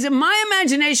see. Is it my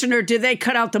imagination or did they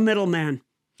cut out the middleman?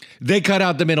 They cut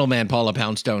out the middleman, Paula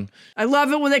Poundstone. I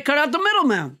love it when they cut out the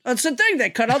middleman. That's the thing.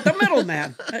 They cut out the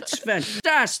middleman. That's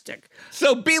fantastic.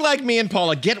 So be like me and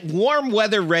Paula. Get warm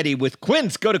weather ready with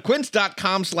Quince. Go to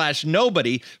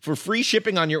quince.com/nobody for free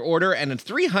shipping on your order and a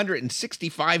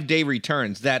 365-day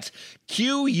returns. That's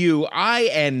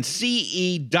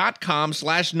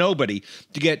QUINCE.com/nobody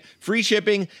to get free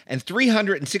shipping and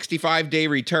 365-day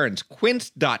returns.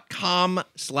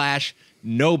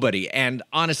 Quince.com/nobody. And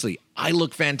honestly, I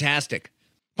look fantastic.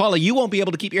 Paula, you won't be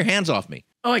able to keep your hands off me.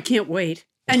 Oh, I can't wait.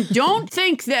 And don't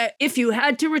think that if you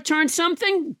had to return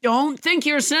something, don't think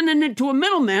you're sending it to a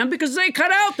middleman because they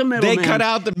cut out the middleman. They cut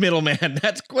out the middleman.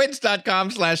 That's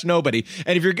quince.com/nobody.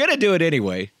 And if you're going to do it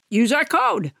anyway, use our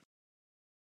code.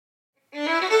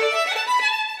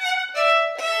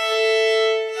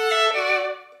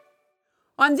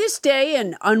 On this day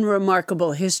in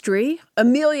unremarkable history,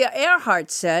 Amelia Earhart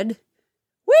said,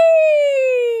 "Whee!"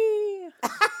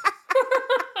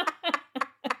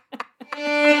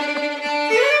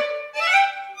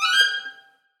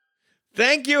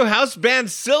 Thank you, house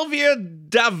band Sylvia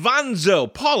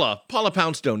Davanzo. Paula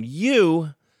Poundstone,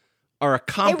 you are a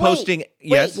composting...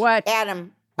 Wait, what?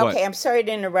 Adam. What? Okay, I'm sorry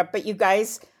to interrupt, but you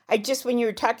guys, when you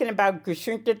were talking about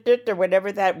geschuntet or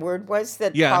whatever that word was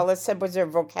that Paula said was her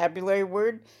vocabulary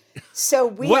word, so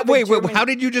we wait, how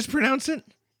did you just pronounce it?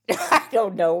 I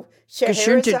don't know.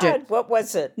 Scheherazade? What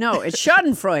was it? No, it's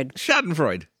Schadenfreude.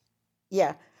 Schadenfreude.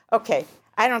 Yeah. Okay.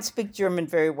 I don't speak German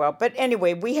very well. But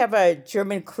anyway, we have a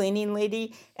German cleaning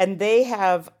lady, and they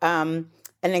have an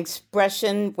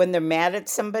expression when they're mad at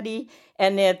somebody,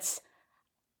 and it's,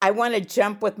 I want to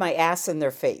jump with my ass in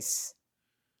their face.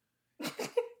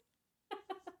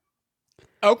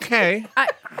 Okay.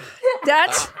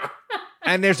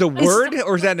 And there's a word,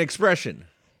 or is that an expression?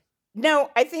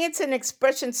 No, I think it's an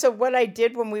expression. So what I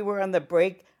did when we were on the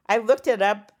break, I looked it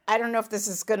up. I don't know if this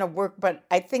is going to work, but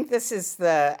I think this is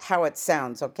how it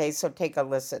sounds. Okay, so take a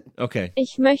listen. Okay.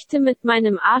 Ich möchte mit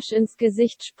meinem Arsch ins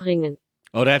Gesicht springen.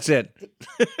 Oh, that's it.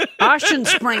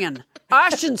 Arschenspringen.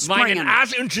 Arschenspringen. Meinen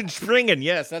Arschenspringen.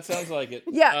 Yes, that sounds like it.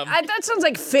 Yeah, that sounds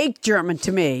like fake German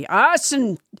to me.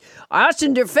 Arschen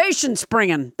der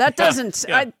Facenspringen. That doesn't...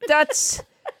 Yeah. That's...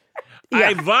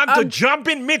 I want to jump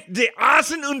in mit the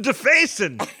Arsen und the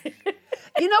Facen.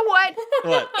 You know what?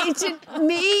 What? It's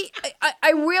me.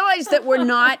 I realize that we're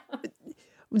not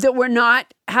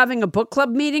having a book club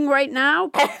meeting right now,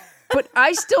 but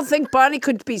I still think Bonnie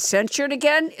could be censured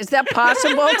again. Is that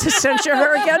possible to censure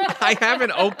her again? I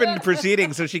haven't opened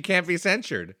proceedings, so she can't be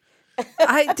censured.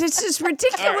 This is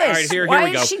ridiculous. All right, here Why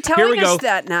we go. is she telling us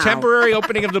that now? Temporary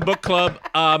opening of the book club.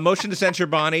 Motion to censure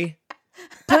Bonnie.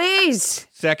 Please.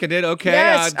 Seconded. Okay.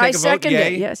 Yes, take I a vote. second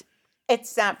Yay. it. Yes.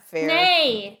 It's not fair.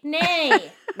 Nay.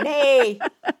 Nay.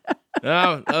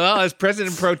 Oh, well, as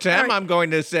President Pro Tem, I'm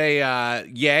going to say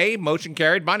yay. Motion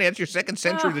carried. Bonnie, that's your second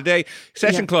censure of the day.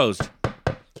 Session closed.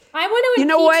 I want to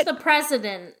impeach the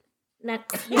president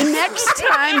next The next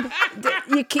time,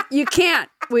 you can't.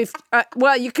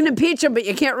 You can impeach him, but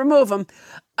you can't remove him.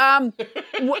 I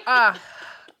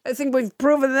think we've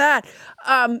proven that.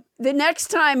 The next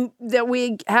time that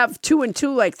we have 2 and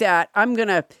 2 like that, I'm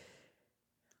gonna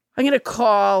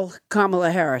call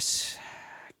Kamala Harris,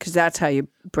 because that's how you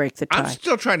break the tie. I'm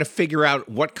still trying to figure out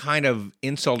what kind of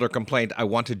insult or complaint I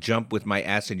want to jump with my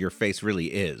ass in your face really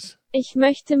is. Ich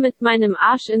möchte mit meinem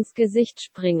Arsch ins Gesicht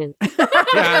springen.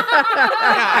 Yeah,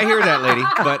 I hear that, lady.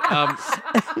 But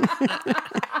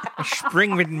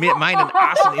spring mit meinen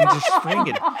Assen in the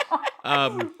springen.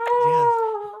 Yeah.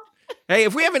 Hey,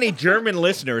 if we have any German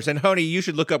listeners, and Honey, you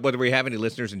should look up whether we have any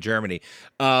listeners in Germany.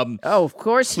 Of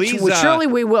course. Please, surely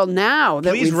we will now.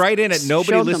 Please write in at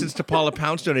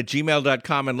nobodylistens-to-Paula-Poundstone at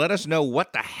gmail.com and let us know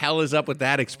what the hell is up with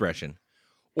that expression.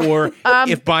 Or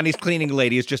if Bonnie's cleaning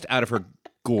lady is just out of her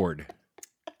gourd.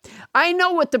 I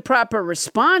know what the proper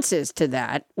response is to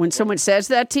that when someone says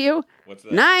that to you. What's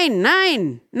that?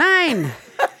 9.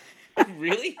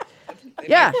 Really?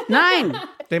 Yeah, 9.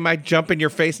 They might jump in your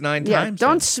face 9 times.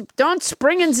 Don't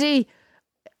springen Sie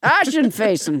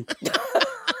Aschenfacen.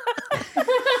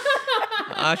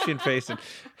 Aschenfacen.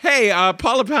 Hey,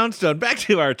 Paula Poundstone, back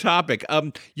to our topic.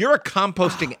 You're a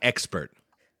composting expert.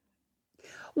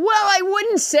 Well, I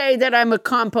wouldn't say that I'm a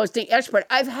composting expert.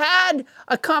 I've had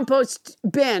a compost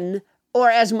bin, or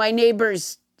as my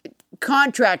neighbors'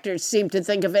 contractors seem to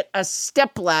think of it, a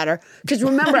step ladder. Because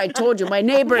remember, I told you, my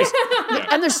neighbors,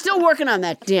 and they're still working on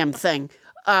that damn thing.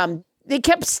 They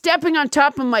kept stepping on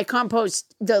top of my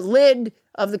compost, the lid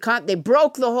of the they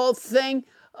broke the whole thing.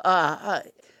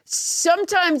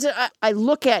 Sometimes I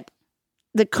look at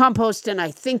the compost and I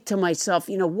think to myself,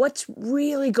 what's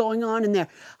really going on in there?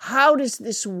 How does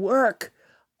this work?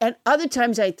 And other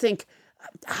times I think,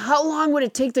 how long would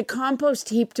it take the compost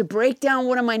heap to break down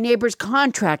one of my neighbor's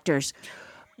contractors?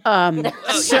 Yeah,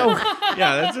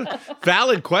 that's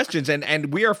valid questions.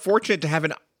 And we are fortunate to have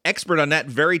an expert on that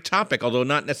very topic, although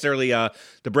not necessarily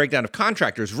the breakdown of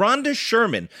contractors. Rhonda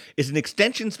Sherman is an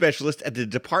extension specialist at the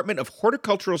Department of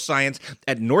Horticultural Science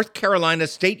at North Carolina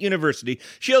State University.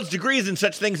 She holds degrees in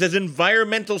such things as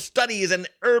environmental studies and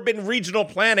urban regional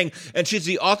planning, and she's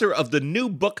the author of the new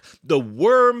book, The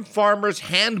Worm Farmer's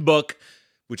Handbook,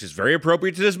 which is very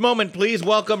appropriate to this moment. Please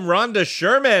welcome Rhonda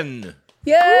Sherman.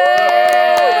 Yay!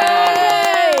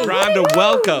 Rhonda,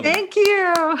 welcome. Thank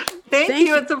you. Thank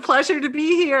you. It's a pleasure to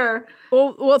be here.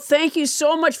 Well, thank you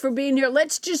so much for being here.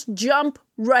 Let's just jump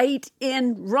right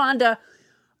in, Rhonda.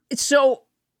 So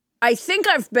I think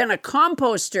I've been a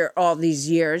composter all these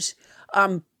years,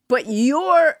 but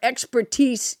your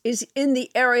expertise is in the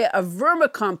area of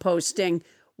vermicomposting.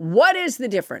 What is the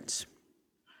difference?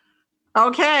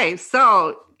 Okay,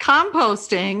 so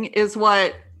composting is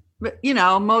what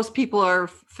most people are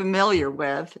familiar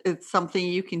with. It's something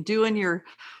you can do in your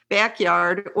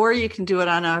backyard, or you can do it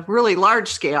on a really large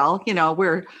scale.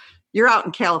 Where you're out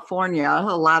in California,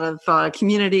 a lot of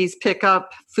communities pick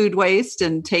up food waste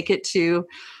and take it to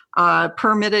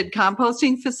permitted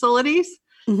composting facilities.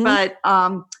 Mm-hmm. But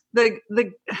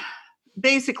the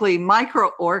basically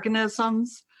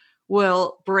microorganisms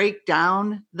will break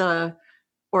down the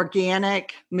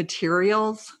organic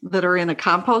materials that are in a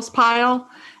compost pile,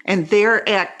 and their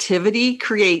activity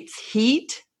creates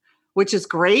heat, which is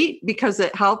great because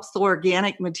it helps the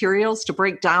organic materials to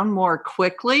break down more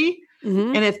quickly.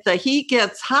 Mm-hmm. And if the heat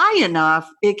gets high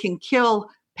enough, it can kill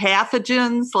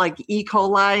pathogens like E.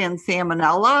 coli and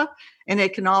Salmonella, and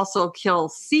it can also kill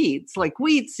seeds like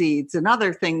weed seeds and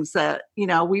other things that,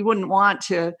 we wouldn't want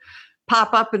to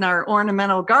pop up in our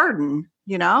ornamental garden,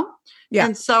 Yeah.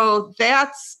 And so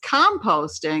that's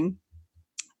composting.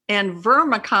 And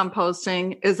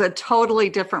vermicomposting is a totally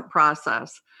different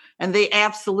process. And they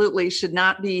absolutely should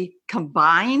not be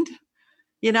combined,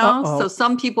 So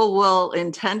some people will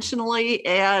intentionally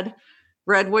add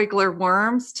red wiggler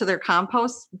worms to their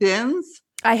compost bins.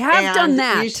 I have done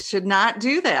that. You should not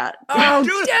do that. Oh,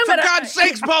 For God's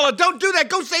sakes, Paula, don't do that.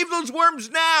 Go save those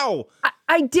worms now.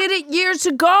 I did it years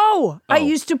ago. I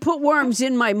used to put worms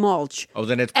in my mulch. Oh,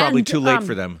 then it's probably too late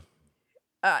for them.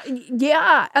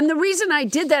 Yeah, and the reason I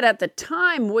did that at the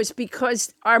time was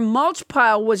because our mulch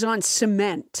pile was on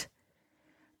cement.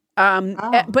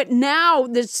 But now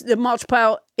the mulch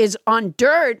pile is on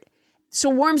dirt, so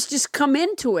worms just come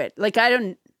into it. Like I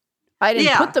didn't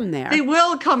put them there. They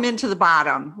will come into the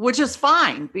bottom, which is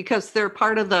fine because they're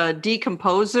part of the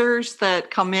decomposers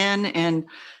that come in and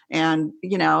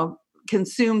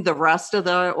consume the rest of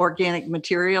the organic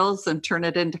materials and turn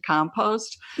it into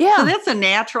compost. Yeah. So that's a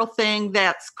natural thing.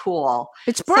 That's cool.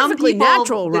 It's perfectly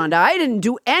natural, Rhonda. I didn't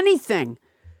do anything.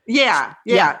 Yeah,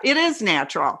 it is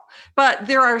natural. But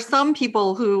there are some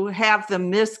people who have the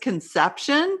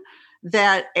misconception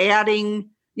that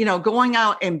going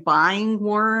out and buying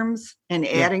worms and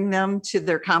adding them to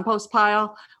their compost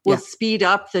pile will speed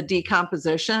up the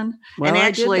decomposition. Well, and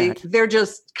actually, I did that. they're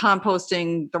just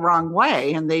composting the wrong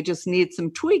way and they just need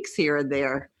some tweaks here and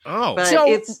there. Oh. But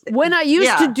So when I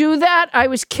used to do that, I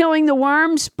was killing the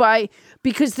worms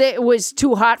because it was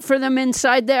too hot for them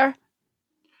inside there.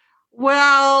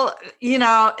 Well,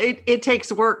 it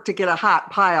takes work to get a hot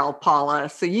pile, Paula.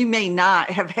 So you may not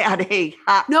have had a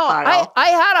hot pile. I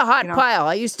had a hot pile.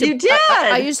 I used to. You did.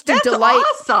 I used to That's delight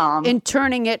awesome. in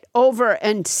turning it over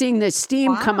and seeing the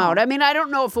steam come out. I mean, I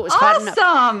don't know if it was hot enough.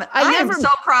 Awesome. I am so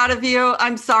proud of you.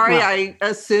 I'm sorry. Well, I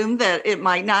assumed that it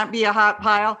might not be a hot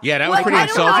pile. Yeah, that was Well, pretty I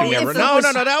don't know insulting. if Never. it No,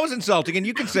 was- that was insulting, and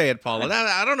you can say it, Paula.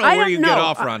 I don't know I where don't you get know.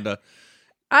 off, Rhonda.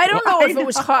 I don't know if it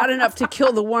was hot enough to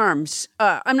kill the worms.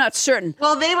 I'm not certain.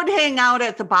 Well, they would hang out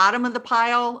at the bottom of the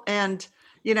pile and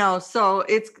so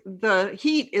the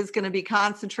heat is going to be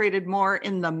concentrated more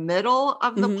in the middle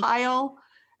of the pile.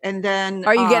 And then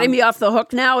Are you getting me off the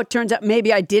hook now? It turns out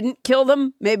maybe I didn't kill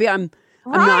them. Maybe I'm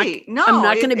not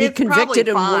going to be convicted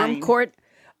in worm court.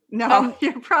 No,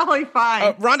 you're probably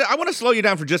fine. Rhonda, I want to slow you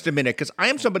down for just a minute because I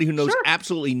am somebody who knows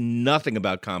absolutely nothing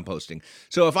about composting.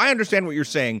 So if I understand what you're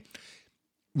saying,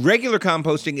 regular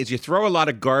composting is you throw a lot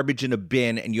of garbage in a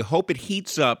bin and you hope it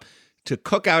heats up to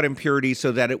cook out impurities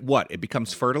so that it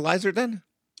becomes fertilizer then?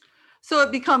 So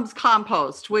it becomes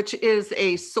compost, which is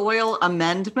a soil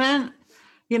amendment,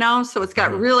 so it's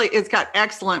got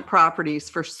excellent properties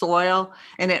for soil,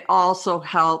 and it also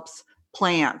helps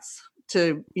plants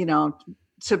to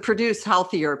produce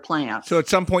healthier plants. So at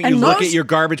some point you look at your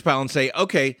garbage pile and say,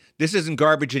 okay, this isn't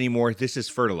garbage anymore. This is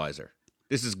fertilizer.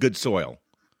 This is good soil.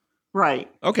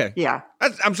 Right. Okay. Yeah.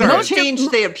 I'm sorry. It'll change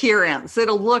the appearance.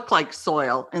 It'll look like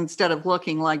soil instead of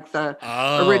looking like the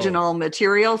original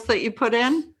materials that you put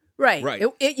in. Right.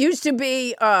 It used to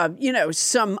be,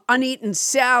 some uneaten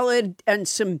salad and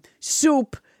some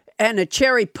soup and a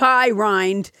cherry pie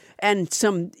rind and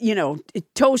some,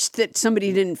 toast that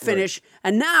somebody didn't finish. Right.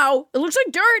 And now it looks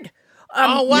like dirt.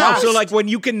 Oh, wow. So like when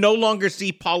you can no longer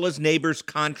see Paula's neighbor's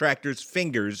contractor's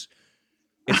fingers,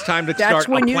 it's time to start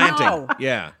planting. Know.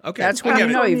 Yeah. Okay. That's when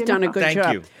you've done a good job.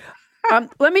 Thank you.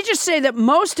 Let me just say that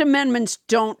most amendments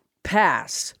don't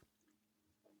pass.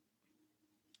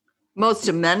 Most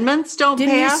amendments don't pass?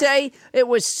 Didn't you say it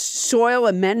was soil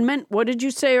amendment? What did you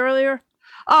say earlier?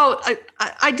 Oh,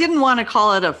 I didn't want to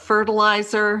call it a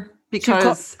fertilizer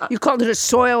because... You called it a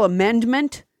soil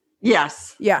amendment?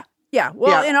 Yes. Yeah.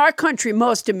 Well, in our country,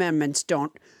 most amendments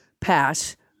don't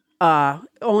pass.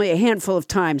 Only a handful of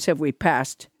times have we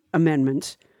passed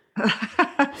amendments.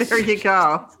 There you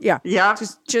go. Yeah.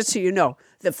 Just so you know,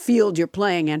 the field you're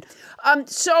playing in.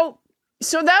 So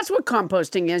that's what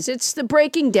composting is. It's the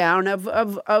breaking down of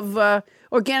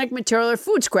organic material or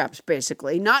food scraps,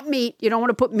 basically. Not meat. You don't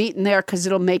want to put meat in there because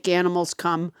it'll make animals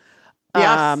come.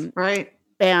 Yes, right.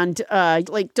 And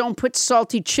don't put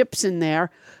salty chips in there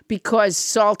because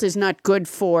salt is not good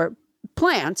for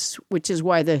plants, which is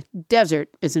why the desert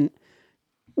isn't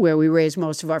where we raise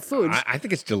most of our foods. I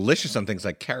think it's delicious on things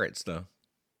like carrots, though.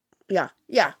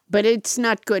 Yeah, but it's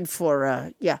not good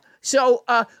for, So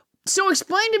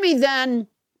explain to me then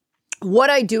what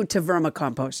I do to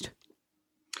vermicompost.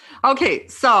 Okay,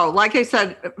 so like I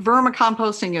said,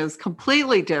 vermicomposting is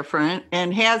completely different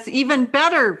and has even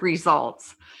better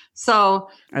results. So,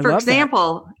 for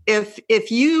example,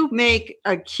 if you make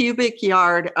a cubic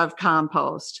yard of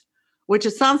compost, which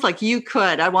it sounds like you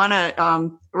could, I want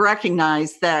to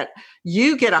recognize that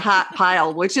you get a hot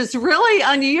pile, which is really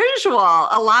unusual.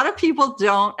 A lot of people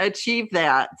don't achieve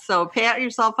that. So pat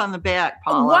yourself on the back,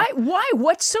 Paula. Why?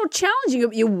 What's so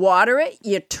challenging? You water it,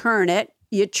 you turn it,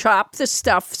 you chop the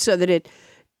stuff so that it...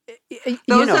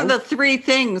 Those are the three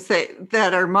things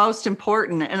that are most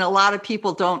important. And a lot of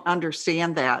people don't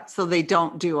understand that. So they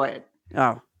don't do it.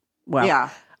 Oh, well.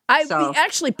 Yeah.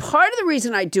 Actually, part of the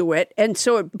reason I do it, and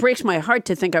so it breaks my heart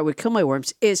to think I would kill my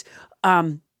worms, is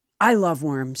I love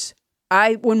worms.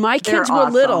 When my kids They're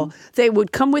were little, awesome. they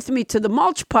would come with me to the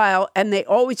mulch pile, and they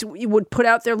always would put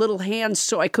out their little hands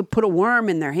so I could put a worm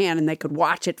in their hand, and they could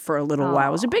watch it for a little while.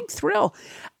 It was a big thrill.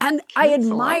 And I Kids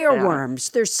like admire that. worms.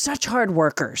 They're such hard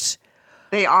workers.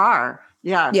 They are.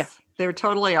 Yes. Yeah. They're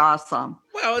totally awesome.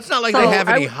 Well, it's not like So they have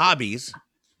I any w- hobbies.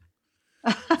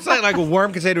 It's not like a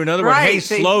worm can say to another one, Right, hey,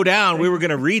 they- slow down. We were going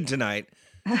to read tonight.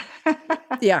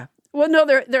 Yeah. Well, no,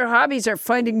 their hobbies are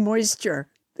finding moisture.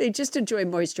 They just enjoy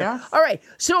moisture. Yes. All right.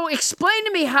 So explain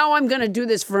to me how I'm going to do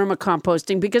this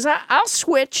vermicomposting, because I'll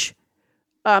switch.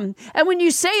 And when you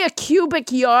say a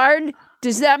cubic yard,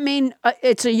 does that mean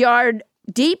it's a yard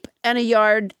deep and a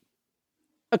yard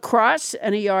across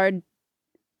and a yard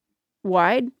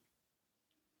wide?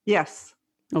 Yes.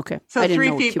 Okay. So I didn't 3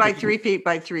 know feet by cubic- 3 feet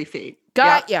by 3 feet.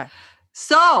 Got Yeah. ya.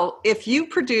 So if you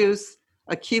produce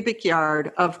a cubic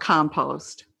yard of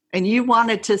compost and you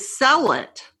wanted to sell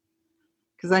it,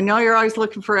 because I know you're always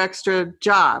looking for extra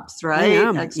jobs, right?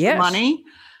 am, Extra yes. money.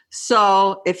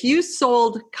 So if you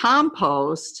sold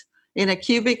compost in a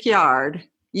cubic yard,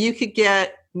 you could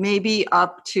get maybe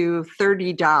up to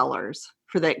 $30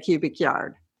 for that cubic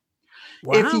yard.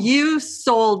 Wow. If you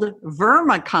sold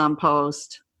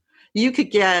vermicompost, you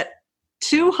could get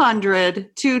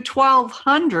 $200 to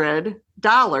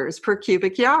 $1,200 per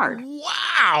cubic yard.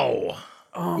 Wow.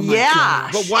 Oh, my Yeah.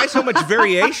 gosh. But why so much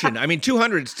variation? I mean,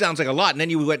 200 sounds like a lot. And then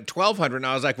you went 1,200, and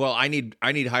I was like, well, I need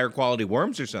higher quality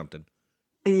worms or something.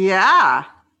 Yeah.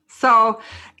 So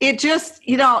it just,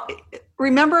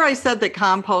 remember I said that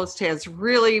compost has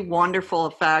really wonderful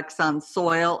effects on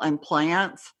soil and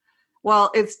plants?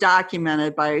 Well, it's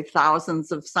documented by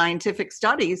thousands of scientific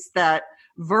studies that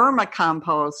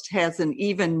vermicompost has an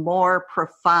even more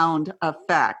profound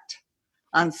effect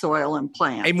on soil and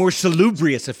plants. A more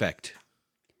salubrious effect.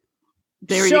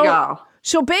 There So- you go.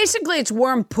 So basically, it's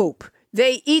worm poop.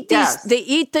 They eat these. Yes. They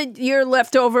eat your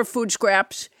leftover food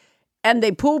scraps, and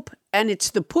they poop. And it's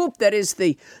the poop that is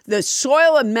the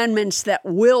soil amendments that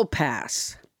will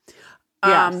pass.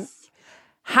 Yes.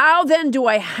 How then do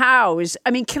I house?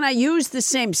 I mean, can I use the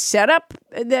same setup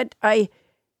that I?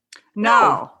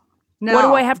 No. What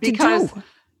do I have to because- do?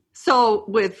 So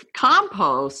with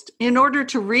compost, in order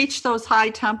to reach those high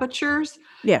temperatures,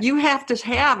 Yeah. you have to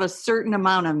have a certain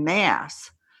amount of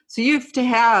mass. So you have to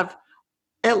have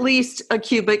at least a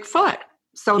cubic foot.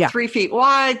 So Yeah. 3 feet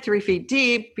wide, 3 feet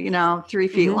deep, 3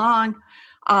 feet long.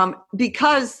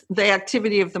 Because the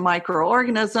activity of the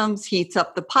microorganisms heats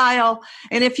up the pile.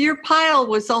 And if your pile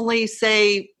was only,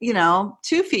 say,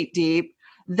 2 feet deep,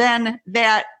 then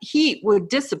that heat would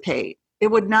dissipate. It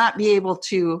would not be able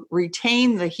to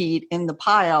retain the heat in the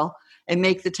pile and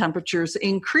make the temperatures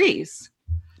increase.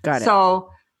 Got it.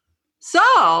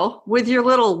 So with your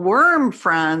little worm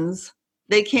friends,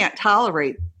 they can't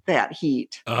tolerate that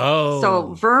heat. Oh.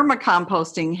 So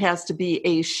vermicomposting has to be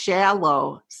a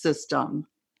shallow system.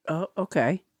 Oh,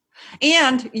 okay.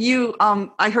 And you,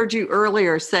 I heard you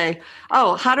earlier say,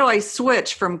 oh, how do I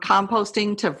switch from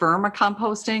composting to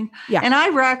vermicomposting? Yeah. And I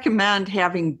recommend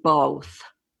having both.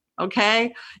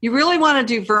 Okay. You really want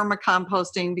to do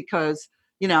vermicomposting because,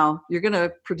 you're going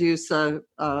to produce a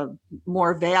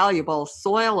more valuable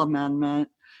soil amendment.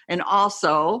 And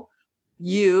also,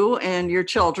 you and your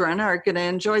children are going to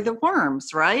enjoy the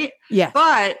worms, right? Yeah.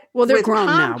 But Well, they're with grown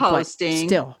now, but composting,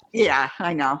 still. yeah,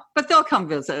 I know, but they'll come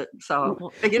visit. So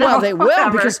Well, they will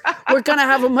whatever. because we're going to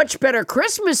have a much better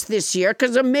Christmas this year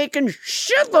because I'm making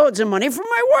shitloads of money from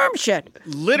my worm shit.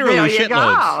 Literally There you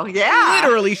shitloads. go. Yeah.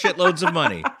 Literally shitloads of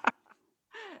money.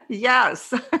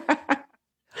 Yes,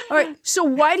 All right. So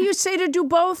why do you say to do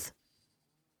both?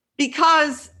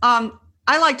 because I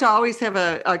like to always have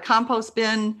a compost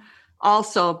bin.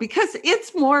 Also, because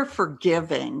it's more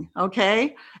forgiving.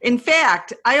 Okay. In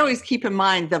fact, I always keep in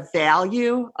mind the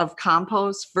value of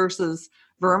compost versus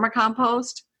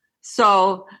vermicompost.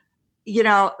 So,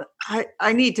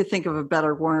 I need to think of a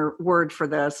better word for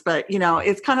this, but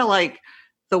it's kind of like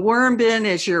the worm bin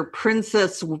is your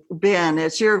princess bin.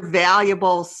 It's your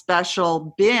valuable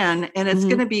special bin, and it's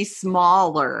going to be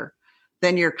smaller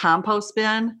than your compost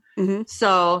bin. Mm-hmm.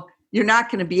 So you're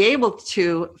not going to be able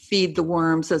to feed the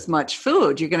worms as much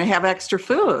food. You're going to have extra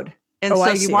food. And Oh,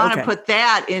 I so see. you want to Okay. put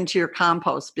that into your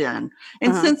compost bin.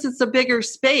 And Uh-huh. since it's a bigger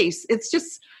space, it's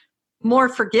just more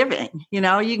forgiving. You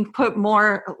can put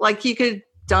more, like you could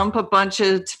dump a bunch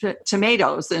of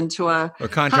tomatoes into a Or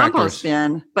contractors. compost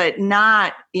bin, but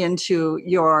not into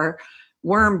your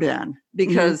worm bin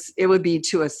because it would be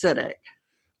too acidic.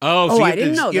 Oh, so Oh, you I have,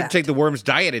 didn't to, know you have that. to take the worm's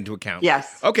diet into account.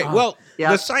 Yes. Okay, well,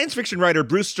 yeah. the science fiction writer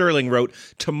Bruce Sterling wrote,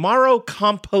 "Tomorrow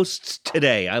composts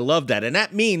today." I love that. And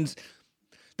that means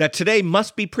that today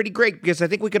must be pretty great because I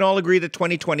think we can all agree that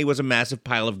 2020 was a massive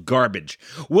pile of garbage.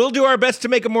 We'll do our best to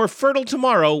make a more fertile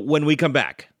tomorrow when we come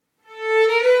back.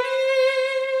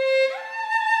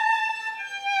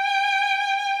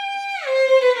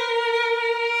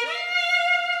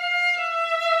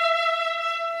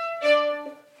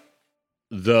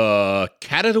 The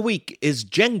cat of the week is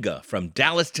Jenga from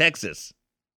Dallas, Texas.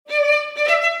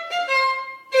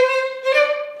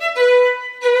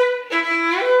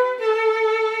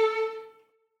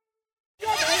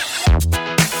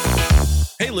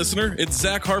 Hey listener, it's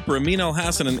Zach Harper, Amin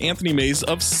Elhassan, and Anthony Mays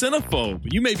of Cinephobe.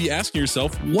 You may be asking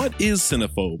yourself, what is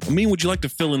Cinephobe? Amin, would you like to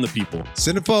fill in the people?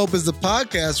 Cinephobe is the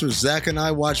podcast where Zach and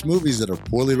I watch movies that are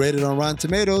poorly rated on Rotten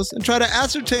Tomatoes and try to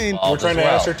ascertain... We're trying to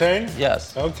ascertain?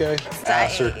 Yes. Okay.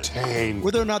 Ascertain.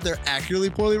 Whether or not they're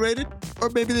accurately poorly rated, or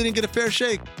maybe they didn't get a fair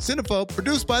shake. Cinephobe,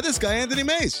 produced by this guy, Anthony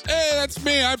Mays. Hey, that's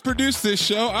me. I produced this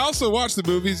show. I also watch the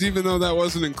movies, even though that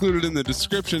wasn't included in the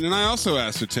description, and I also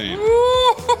ascertain.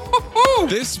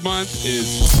 This month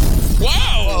is... Whoa!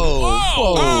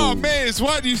 Whoa! Oh, Maze,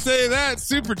 why'd you say that?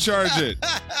 Supercharge it.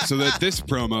 So that this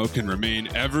promo can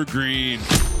remain evergreen.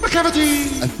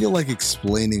 I feel like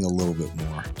explaining a little bit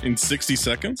more. In 60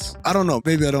 seconds? I don't know.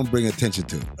 Maybe I don't bring attention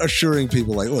to it. Assuring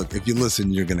people like, look, if you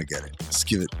listen, you're going to get it. Just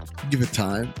give it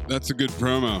time. That's a good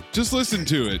promo. Just listen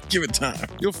to it. Give it time.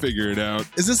 You'll figure it out.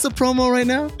 Is this the promo right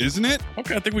now? Isn't it?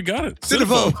 Okay, I think we got it.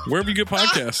 Cinephobe. Wherever you get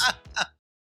podcasts.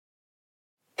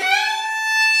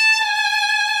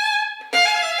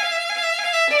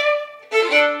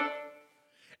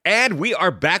 And we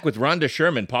are back with Rhonda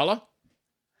Sherman. Paula?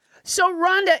 So,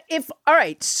 Rhonda,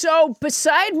 so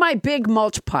beside my big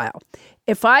mulch pile,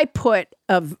 if I put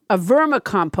a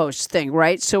vermicompost thing,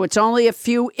 right, so it's only a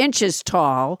few inches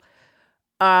tall.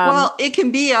 Well, it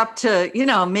can be up to,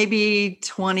 maybe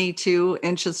 22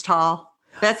 inches tall.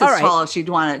 That's as tall as you'd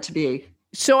want it to be.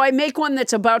 So I make one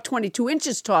that's about 22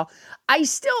 inches tall. I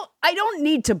don't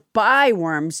need to buy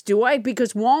worms, do I?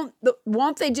 Because won't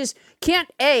they just,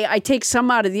 I take some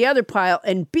out of the other pile,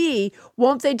 and B,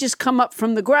 won't they just come up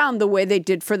from the ground the way they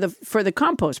did for the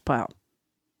compost pile?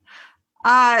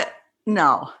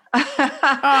 No.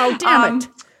 Oh, damn it.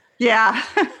 Yeah.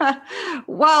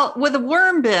 Well, with a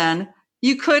worm bin,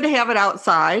 you could have it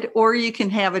outside or you can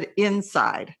have it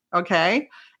inside. Okay.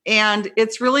 And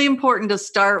it's really important to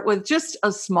start with just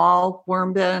a small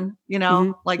worm bin,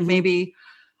 maybe,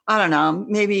 I don't know,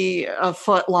 maybe a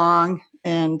foot long.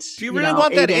 And do you really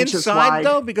want that inside wide.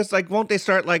 Though? Because won't they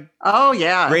start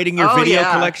grading your video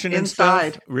collection inside.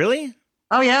 And stuff? Really?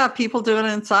 Oh yeah. People do it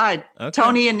inside. Okay.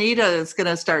 Tony Anita is going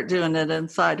to start doing it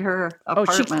inside her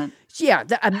apartment.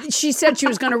 She said she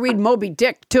was going to read Moby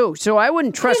Dick too. So I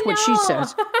wouldn't trust what she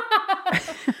says.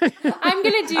 I'm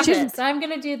going to do this. I'm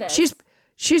going to do this.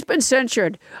 She's been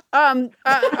censured. All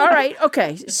right.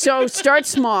 Okay. So start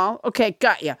small. Okay.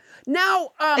 Got you.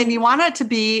 Now, and you want it to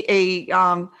be you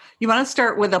want to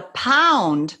start with 1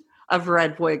 pound of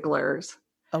red wigglers.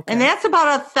 Okay. And that's about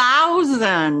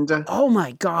 1,000. Oh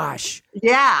my gosh.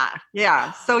 Yeah.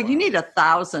 Yeah. So you need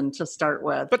 1,000 to start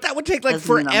with. But that would take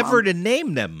forever to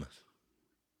name them.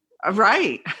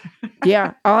 Right.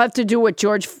 Yeah. I'll have to do what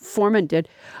George Foreman did.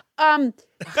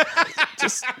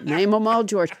 Just name them all,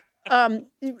 George.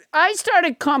 I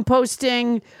started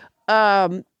composting,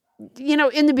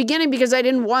 in the beginning because I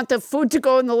didn't want the food to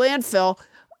go in the landfill.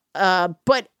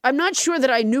 But I'm not sure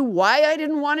that I knew why I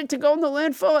didn't want it to go in the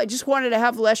landfill. I just wanted to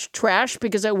have less trash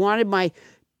because I wanted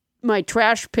my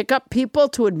trash pickup people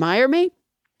to admire me.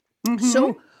 Mm-hmm.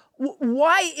 So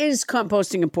why is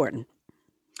composting important?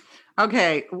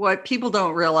 Okay. What people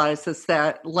don't realize is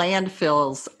that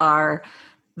landfills are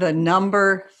the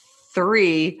number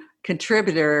 3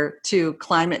 contributor to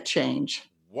climate change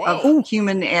of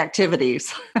human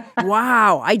activities.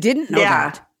 Wow. I didn't know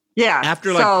that. Yeah.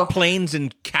 After planes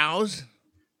and cows?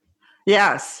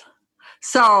 Yes.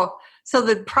 So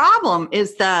the problem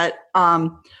is that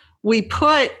we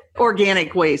put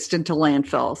organic waste into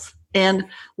landfills, and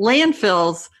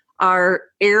landfills are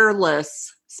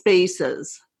airless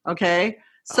spaces. Okay.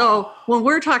 So when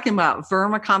we're talking about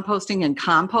vermicomposting and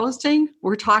composting,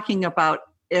 we're talking about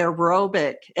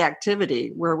aerobic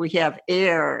activity where we have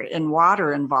air and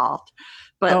water involved.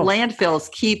 But landfills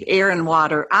keep air and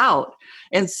water out.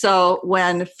 And so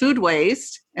when food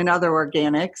waste and other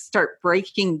organics start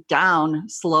breaking down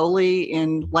slowly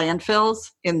in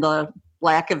landfills in the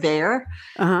lack of air,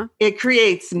 it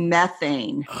creates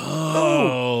methane.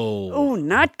 Oh,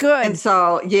 not good. And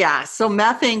so, so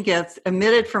methane gets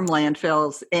emitted from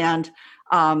landfills, and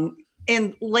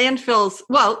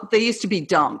landfills, they used to be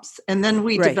dumps, and then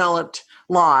we developed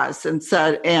laws and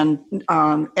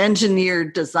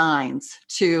engineered designs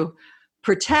to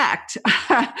protect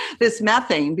this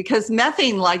methane, because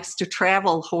methane likes to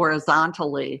travel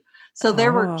horizontally. So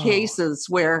there were cases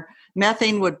where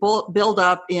methane would build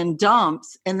up in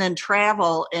dumps and then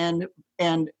travel, and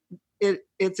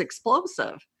it's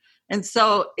explosive. And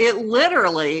so it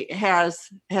literally has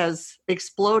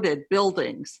exploded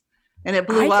buildings, and it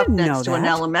blew up next to an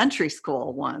elementary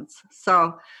school once.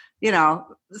 So,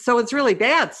 so it's really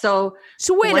bad. So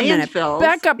wait a minute,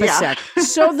 back up a sec.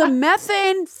 So the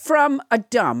methane from a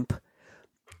dump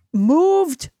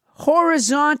moved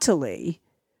horizontally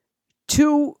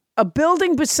to a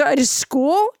building beside a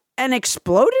school and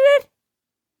exploded it?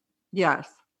 Yes.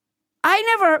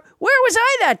 Where was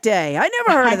I that day? I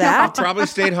never heard of that. You probably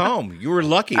stayed home. You were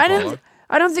lucky, Paula.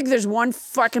 I don't think there's one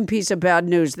fucking piece of bad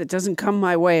news that doesn't come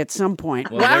my way at some point.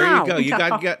 Well, there you go. You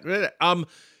got to get rid of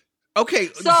okay,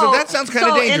 so that sounds kind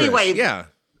of dangerous. Anyway, yeah.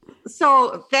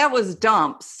 So that was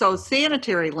dumps. So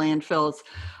sanitary landfills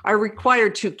are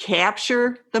required to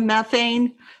capture the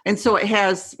methane. And so it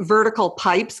has vertical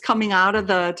pipes coming out of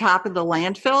the top of the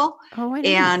landfill. Oh, I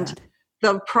didn't know that.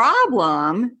 The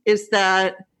problem is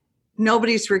that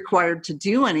nobody's required to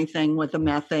do anything with the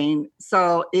methane.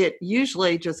 So it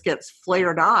usually just gets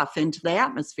flared off into the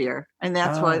atmosphere. And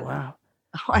that's why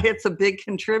it's a big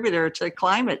contributor to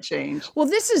climate change. Well,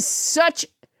 this is so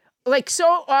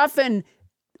often,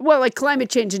 like climate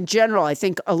change in general, I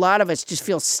think a lot of us just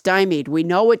feel stymied. We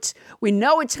know it's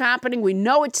happening. We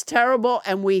know it's terrible.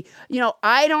 And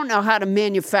I don't know how to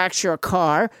manufacture a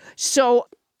car. So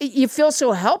you feel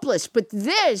so helpless. But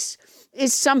this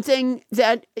is something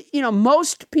that,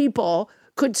 most people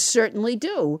could certainly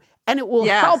do. And it will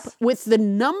help with the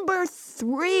number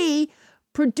 3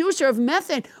 producer of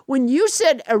methane. When you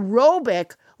said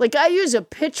aerobic, like I use a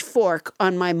pitchfork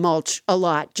on my mulch a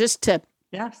lot just to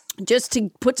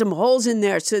put some holes in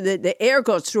there so that the air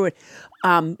goes through it.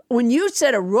 When you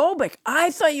said aerobic,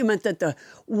 I thought you meant that the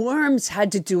worms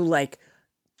had to do like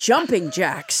jumping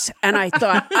jacks. And I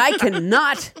thought,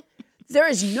 there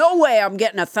is no way I'm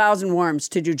getting 1,000 worms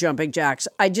to do jumping jacks.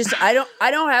 I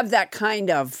don't have that kind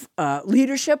of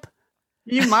leadership.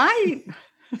 You might.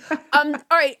 All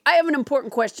right, I have an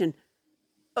important question.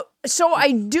 So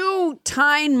I do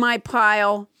tine my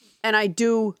pile, and I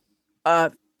do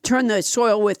turn the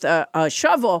soil with a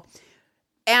shovel,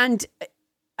 and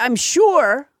I'm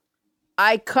sure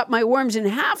I cut my worms in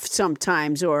half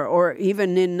sometimes, or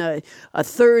even in a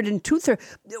third and 2/3.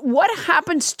 What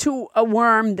happens to a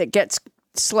worm that gets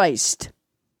sliced?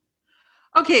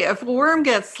 Okay, if a worm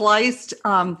gets sliced,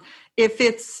 if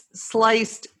it's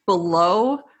sliced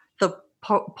below the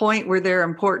point where their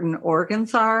important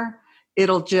organs are,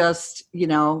 it'll just,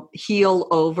 heal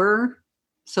over.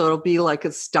 So it'll be like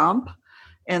a stump.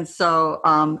 And so,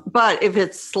 but if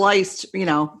it's sliced,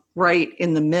 right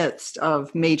in the midst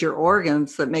of major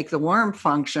organs that make the worm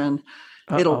function,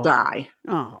 it'll die.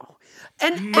 Oh.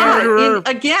 And you've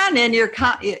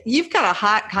got a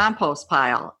hot compost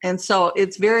pile. And so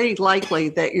it's very likely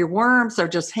that your worms are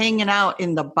just hanging out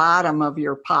in the bottom of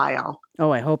your pile.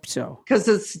 Oh, I hope so. Because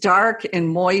it's dark and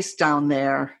moist down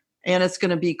there, and it's going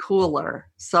to be cooler.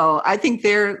 So I think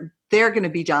they're going to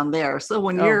be down there. So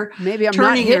when you're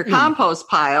turning your compost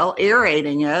pile,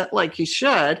 aerating it like you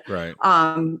should, right?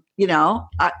 I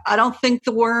don't think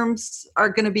the worms are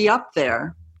going to be up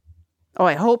there. Oh,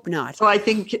 I hope not. So I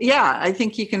think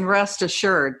you can rest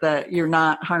assured that you're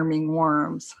not harming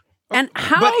worms. And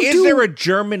But is there a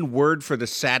German word for the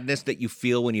sadness that you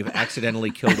feel when you've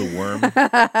accidentally killed a worm?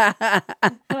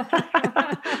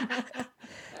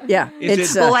 Yeah,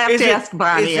 we'll have to ask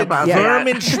Bonnie about that.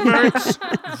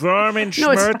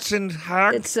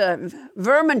 Vermenschmerzenhart? It's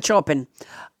Vermenchoppen.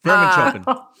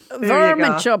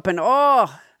 Vermenchoppen.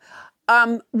 Oh.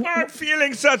 Not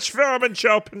feeling such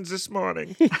Vermenchoppen this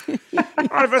morning.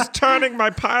 I was turning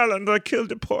my pile and I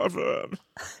killed a poor worm.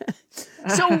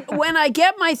 So when I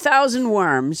get my 1,000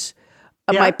 worms,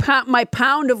 my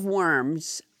pound of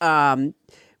worms... from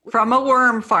a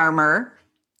worm farmer...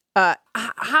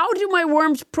 how do my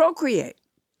worms procreate?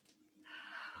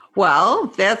 Well,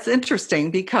 that's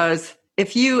interesting because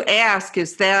if you ask,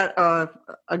 is that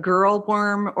a girl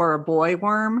worm or a boy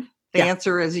worm? The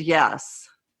answer is yes.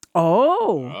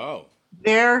 Oh.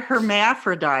 They're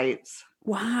hermaphrodites.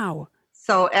 Wow.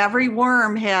 So every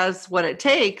worm has what it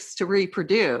takes to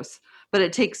reproduce, but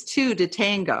it takes 2 to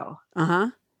tango.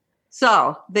 Uh-huh.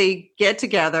 So they get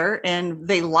together and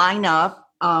they line up,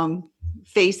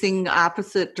 facing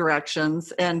opposite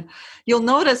directions. And you'll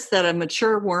notice that a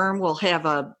mature worm will have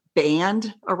a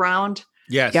band around.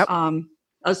 Yes. Yep.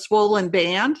 A swollen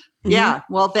band. Mm-hmm. Yeah.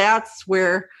 Well, that's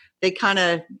where they kind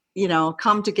of,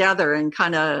 come together and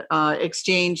kind of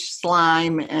exchange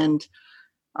slime and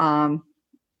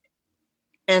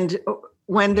And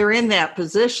when they're in that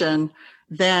position,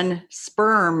 then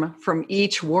sperm from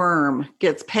each worm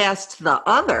gets passed to the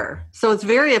other. So it's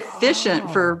very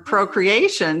efficient for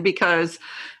procreation because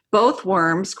both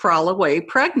worms crawl away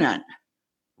pregnant.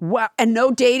 Wow. And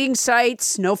no dating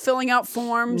sites, no filling out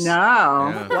forms. No.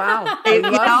 Yeah.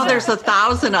 Wow. There's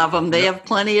 1,000 of them. They have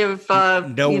plenty of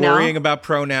no worrying about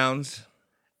pronouns.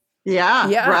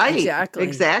 Yeah, right.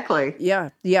 Exactly. Yeah.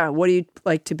 What do you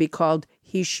like to be called?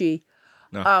 He, she.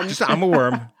 No, I'm a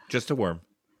worm. Just a worm.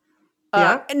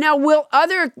 Now, will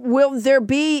there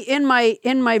be in my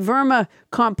verma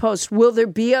compost? Will there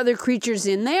be other creatures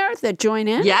in there that join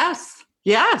in? Yes.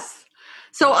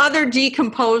 So other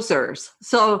decomposers.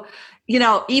 So,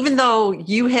 even though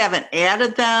you haven't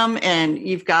added them and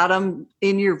you've got them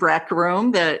in your rec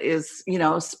room that is,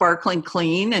 sparkling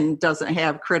clean and doesn't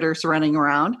have critters running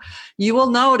around, you will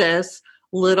notice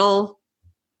little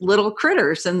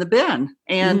critters in the bin.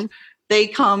 And they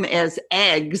come as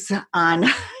eggs on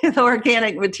the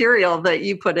organic material that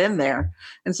you put in there.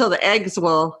 And so the eggs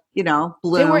will, bloom.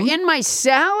 They were in my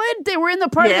salad? They were in the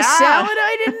part of the salad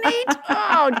I didn't eat?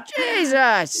 Oh,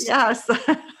 Jesus. Yes.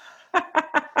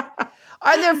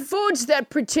 Are there foods that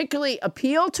particularly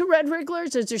appeal to red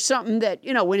wrigglers? Is there something that,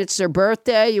 when it's their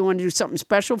birthday, you want to do something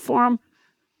special for them?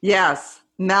 Yes.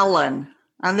 Melon.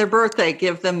 On their birthday,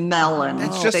 give them melon.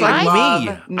 That's just like me.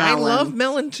 I love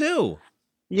melon too.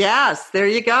 Yes, there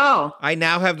you go. I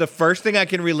now have the first thing I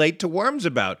can relate to worms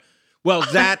about. Well,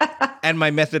 that and my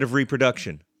method of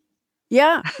reproduction.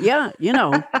 Yeah.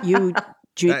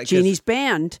 Jeannie's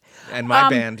band. And my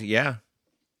band, yeah.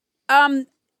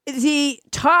 The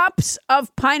tops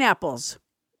of pineapples,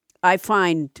 I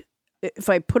find, if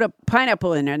I put a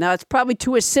pineapple in there, now it's probably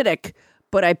too acidic,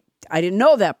 but I didn't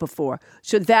know that before.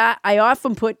 So that I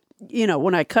often put,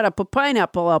 when I cut up a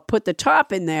pineapple, I'll put the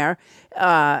top in there,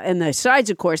 and the sides,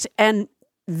 of course, and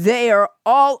they are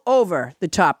all over the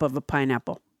top of a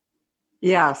pineapple.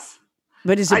 Yes.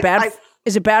 But is it bad?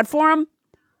 Is it bad for them?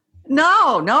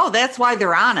 No, that's why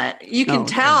they're on it. You can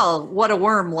tell what a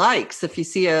worm likes if you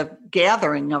see a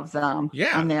gathering of them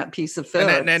on that piece of food.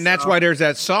 And that's why there's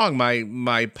that song,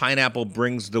 my pineapple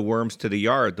brings the worms to the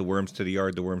yard, the worms to the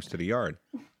yard, the worms to the yard.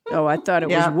 Oh, I thought it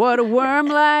was what a worm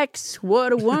likes,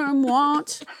 what a worm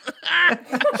wants.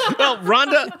 Well,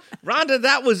 Rhonda,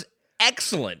 that was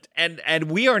excellent. And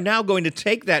we are now going to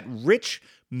take that rich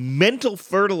mental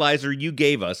fertilizer you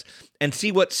gave us and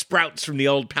see what sprouts from the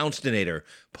old Poundstonator.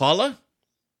 Paula?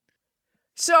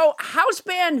 So, house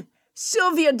band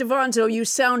Sylvia Devonzo, you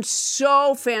sound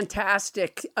so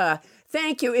fantastic.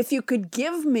 Thank you. If you could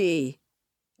give me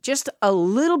just a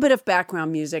little bit of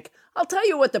background music, I'll tell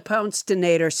you what the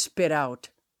Poundstonator spit out.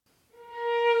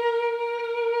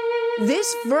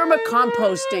 This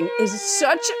vermicomposting is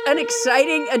such an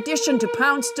exciting addition to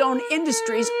Poundstone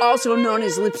Industries, also known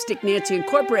as Lipstick Nancy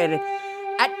Incorporated.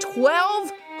 At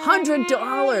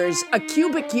 $1,200 a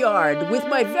cubic yard, with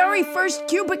my very first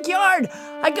cubic yard,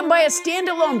 I can buy a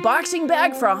standalone boxing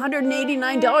bag for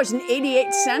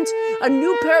 $189.88, a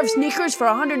new pair of sneakers for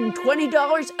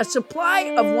 $120, a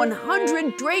supply of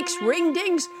 100 Drake's ring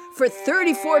dings for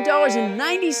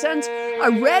 $34.90, a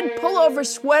red pullover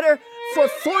sweater for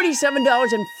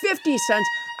 $47.50.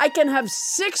 I can have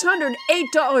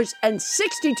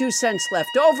 $608.62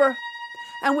 left over.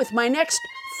 And with my next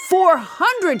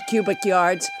 400 cubic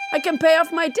yards, I can pay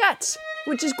off my debts,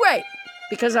 which is great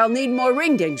because I'll need more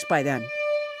ring dings by then.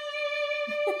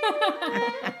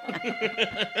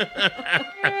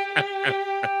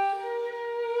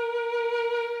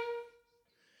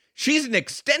 She's an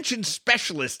extension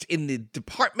specialist in the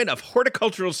Department of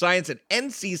Horticultural Science at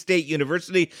NC State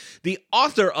University, the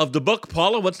author of the book.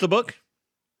 Paula, what's the book?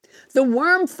 The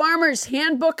Worm Farmer's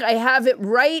Handbook. I have it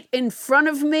right in front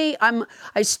of me.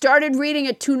 I started reading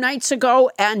it 2 nights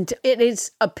ago, and it is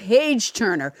a page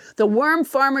turner. The Worm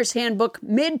Farmer's Handbook,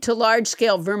 mid to large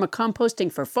scale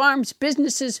vermicomposting for farms,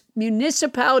 businesses,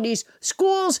 municipalities,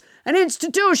 schools, and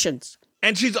institutions.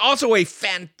 And she's also a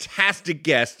fantastic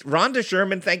guest. Rhonda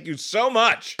Sherman, thank you so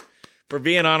much for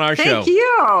being on our show. Thank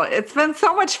you. It's been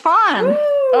so much fun. Woo!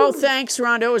 Oh, thanks,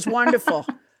 Rhonda. It was wonderful.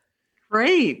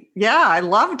 Great. Yeah, I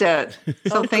loved it.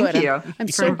 So thank you I'm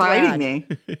for so inviting glad. me.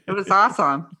 It was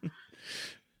awesome.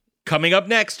 Coming up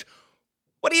next,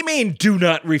 what do you mean, do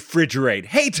not refrigerate?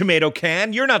 Hey, tomato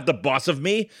can, you're not the boss of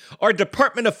me. Our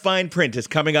Department of Fine Print is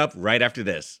coming up right after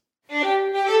this.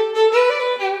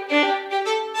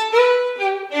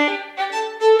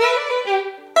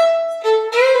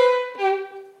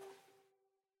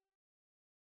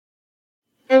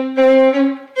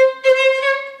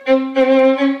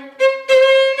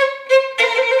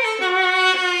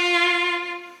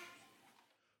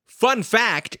 Fun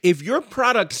fact, if your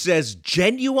product says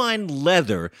genuine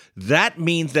leather, that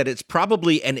means that it's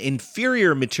probably an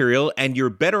inferior material and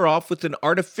you're better off with an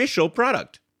artificial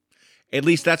product. At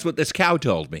least that's what this cow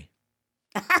told me.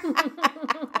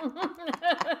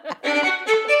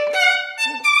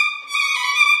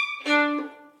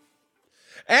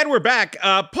 And we're back.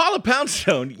 Paula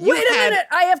Poundstone. Wait a minute.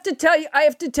 I have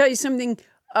to tell you something.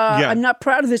 I'm not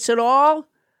proud of this at all.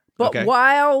 But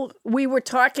while we were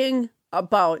talking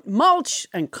about mulch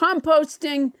and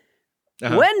composting,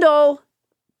 Wendell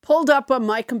pulled up on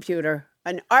my computer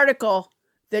an article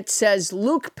that says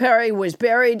Luke Perry was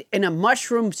buried in a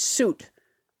mushroom suit,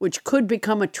 which could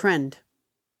become a trend.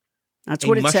 That's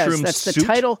what it says. That's the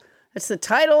title. That's the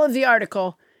title of the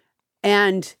article.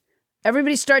 And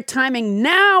everybody start timing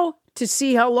now to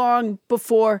see how long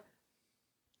before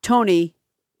Tony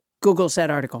Googles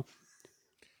that article.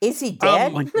 Is he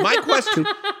dead?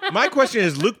 My question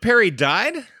is, Luke Perry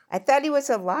died? I thought he was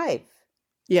alive.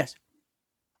 Yes.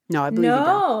 No, I believe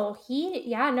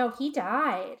he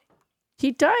died.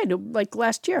 He died like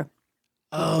last year.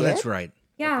 Oh, that's right.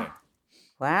 Yeah. Okay.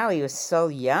 Wow, he was so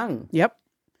young. Yep.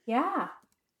 Yeah.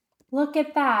 Look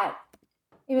at that.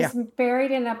 He was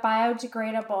buried in a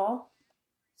biodegradable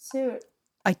suit.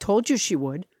 I told you she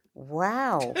would.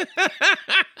 Wow.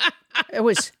 That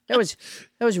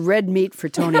was red meat for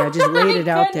Tony. I just laid it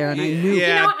out there, and I knew.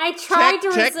 Yeah. I tried to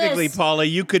resist. Technically, Paula,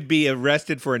 you could be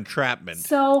arrested for entrapment.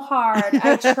 So hard.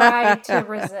 I tried to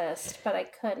resist, but I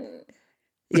couldn't.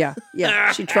 Yeah.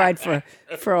 She tried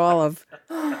for all of.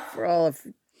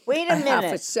 Wait a minute. Half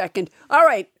a second. All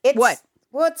right. What?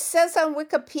 Well, it says on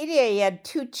Wikipedia he had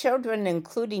 2 children,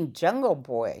 including Jungle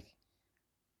Boy.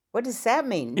 What does that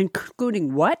mean?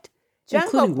 Including what? Jungle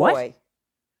Including Boy. What?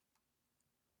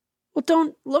 Well,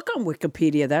 don't look on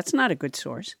Wikipedia. That's not a good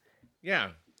source.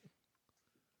 Yeah.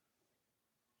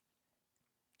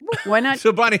 Why not?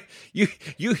 So, Bonnie, you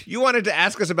wanted to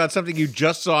ask us about something you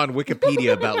just saw on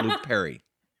Wikipedia about Luke Perry.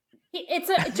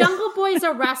 Jungle Boy's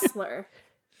a wrestler.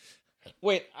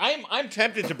 Wait, I'm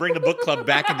tempted to bring the book club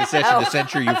back into session to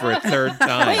censure you for a third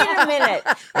time. Wait a minute.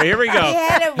 Well, here we go. He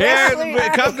had a wrestler- Here,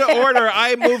 come to order.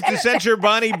 I move to censure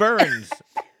Bonnie Burns.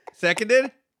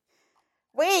 Seconded?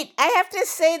 Wait, I have to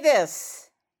say this.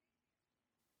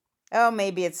 Oh,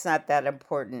 maybe it's not that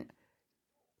important.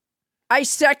 I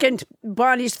second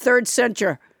Bonnie's third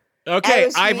censure.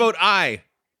 Okay, I vote aye.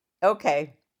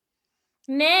 Okay.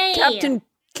 Nay.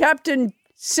 Captain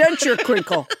Censure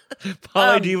Crinkle.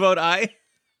 Polly, do you vote aye?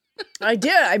 I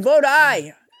did. I vote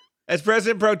aye. As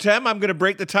President Pro Tem, I'm going to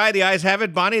break the tie. The ayes have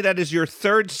it. Bonnie, that is your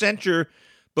third censure.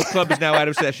 Book club is now out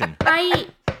of session.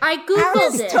 I Googled How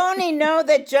does it. Tony know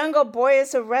that Jungle Boy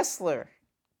is a wrestler?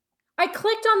 I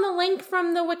clicked on the link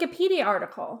from the Wikipedia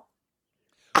article.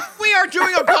 We are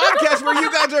doing a podcast where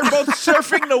you guys are both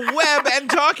surfing the web and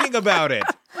talking about it.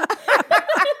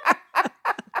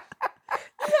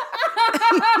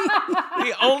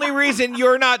 The only reason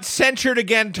you're not censured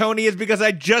again, Tony, is because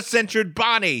I just censured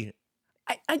Bonnie.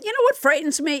 You know what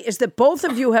frightens me is that both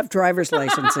of you have driver's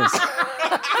licenses.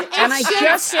 And I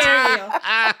just scare you.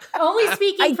 Only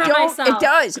speaking for myself. It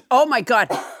does. Oh my God.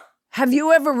 Have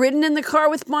you ever ridden in the car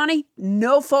with Bonnie?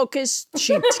 No focus.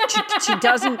 She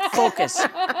doesn't focus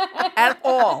at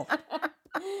all.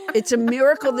 It's a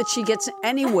miracle that she gets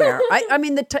anywhere. I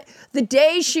mean, the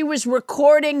day she was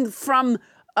recording from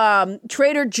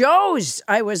Trader Joe's,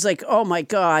 I was like, oh my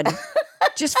God.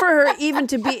 Just for her even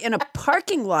to be in a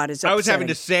parking lot is upsetting. I was having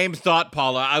the same thought,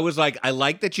 Paula. I was like, I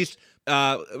like that she's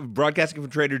broadcasting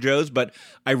from Trader Joe's, but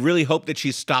I really hope that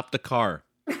she stopped the car.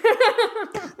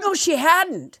 No, she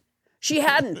hadn't. She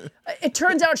hadn't. It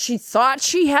turns out she thought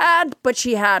she had, but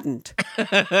she hadn't.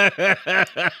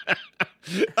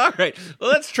 All right. Well,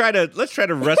 let's try to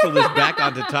wrestle this back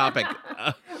onto topic.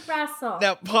 Wrestle.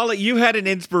 Now, Paula, you had an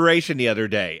inspiration the other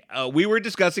day. We were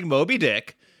discussing Moby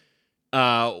Dick,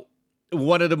 one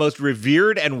of the most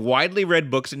revered and widely read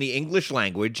books in the English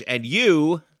language, and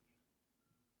you...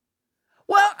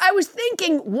 Well, I was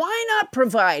thinking, why not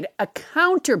provide a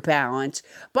counterbalance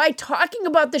by talking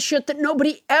about the shit that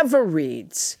nobody ever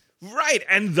reads? Right,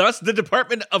 and thus the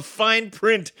Department of Fine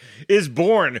Print is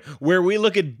born, where we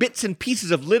look at bits and pieces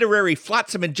of literary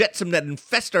flotsam and jetsam that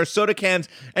infest our soda cans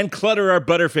and clutter our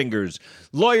Butterfingers.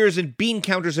 Lawyers and bean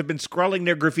counters have been scrawling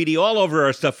their graffiti all over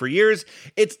our stuff for years.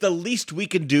 It's the least we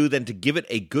can do than to give it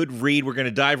a good read. We're going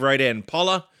to dive right in.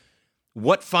 Paula,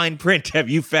 what fine print have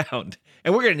you found?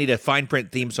 And we're going to need a fine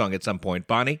print theme song at some point.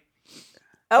 Bonnie?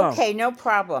 Okay, no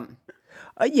problem.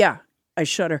 Yeah, I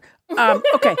shudder.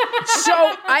 Okay, so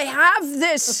I have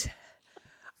this.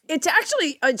 It's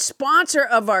actually a sponsor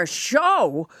of our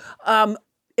show.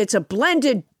 It's a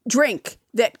blended drink.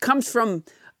 that comes from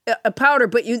a powder,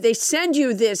 but they send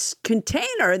you this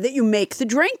container that you make the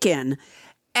drink in,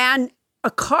 and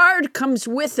a card comes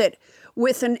with it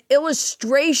with an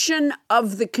illustration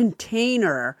of the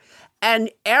container and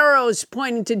arrows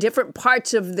pointing to different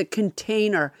parts of the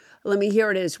container. Here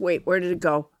it is. Wait, where did it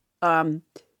go?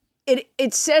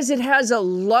 It says it has a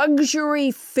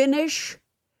luxury finish.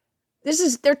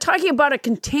 They're talking about a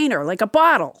container, like a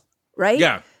bottle, right?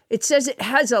 Yeah. It says it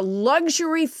has a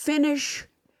luxury finish.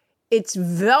 It's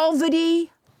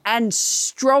velvety and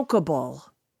strokeable.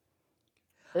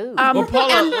 Well,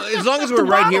 Paula, as long as we're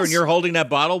right here and you're holding that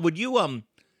bottle, would you do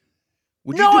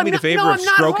me the favor of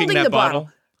stroking that bottle?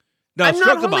 No, I'm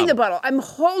stroke not holding the bottle. I'm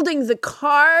holding the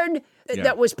card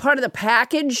that was part of the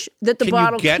package that the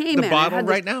bottle came in. Can you get the bottle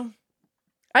right now?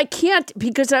 I can't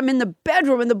because I'm in the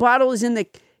bedroom and the bottle is in the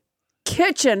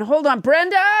kitchen. Hold on,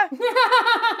 Brenda.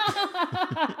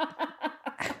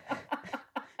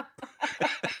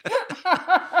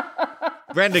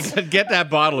 Brenda, get that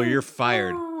bottle or you're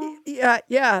fired.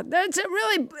 Yeah. That's it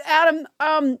really, Adam.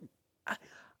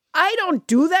 I don't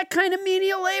do that kind of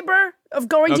menial labor of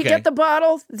going to get the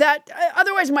bottle.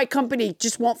 Otherwise my company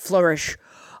just won't flourish.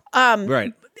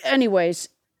 Right. Anyways,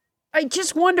 I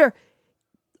just wonder,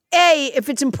 if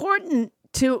it's important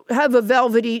to have a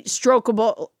velvety,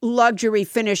 strokeable luxury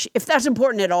finish, if that's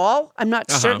important at all. I'm not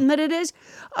certain that it is.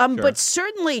 But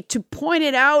certainly to point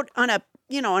it out on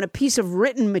a piece of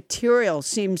written material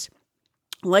seems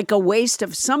like a waste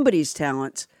of somebody's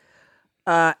talents.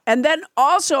 And then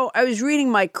also I was reading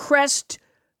my Crest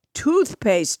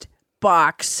toothpaste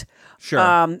box. Sure.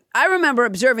 I remember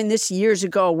observing this years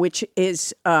ago, which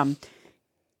is,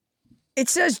 it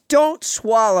says don't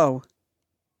swallow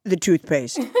the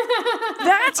toothpaste.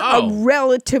 That's a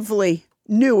relatively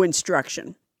new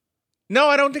instruction. No,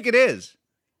 I don't think it is.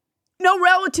 No,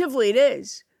 relatively it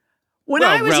is. When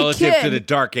I was relative a kid, to the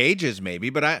dark ages, maybe,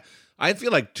 but I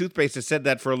feel like toothpaste has said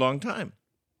that for a long time.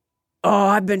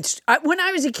 Oh, when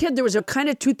I was a kid, there was a kind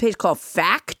of toothpaste called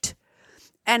Fact.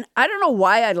 And I don't know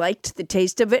why I liked the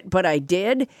taste of it, but I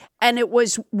did. And it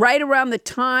was right around the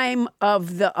time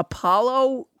of the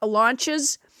Apollo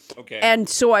launches. Okay. And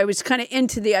so I was kind of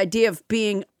into the idea of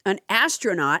being an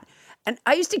astronaut. And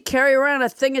I used to carry around a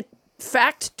thing of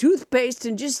Fact toothpaste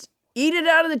and just eat it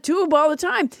out of the tube all the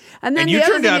time. And then you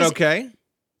turned out okay.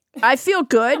 I feel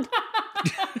good.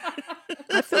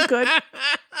 I feel good.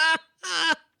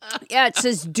 Yeah, it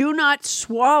says do not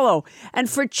swallow. And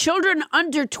for children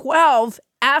under 12,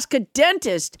 ask a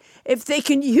dentist if they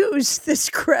can use this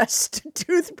Crest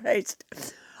toothpaste.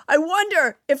 I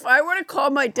wonder if I were to call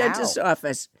my dentist's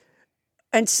office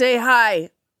and say, hi,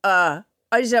 I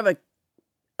just have an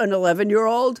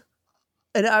 11-year-old,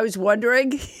 and I was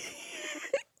wondering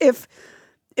if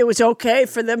it was okay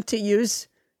for them to use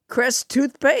Crest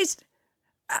toothpaste.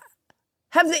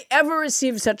 Have they ever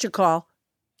received such a call?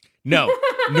 No,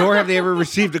 nor have they ever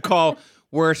received a call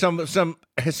where some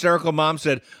hysterical mom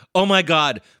said, "Oh my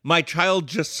God, my child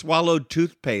just swallowed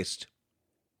toothpaste.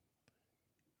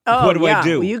 Oh, what do I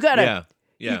do?" Well, you gotta,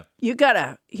 yeah. You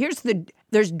gotta.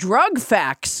 There's drug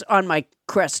facts on my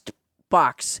Crest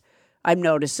box. I'm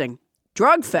noticing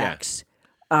drug facts.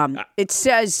 It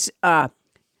says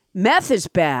meth is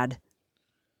bad.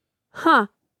 Huh?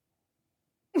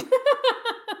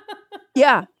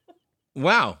 Yeah.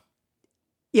 Wow.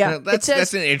 Yeah, that's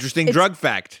an interesting drug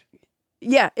fact.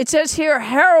 Yeah, it says here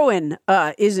heroin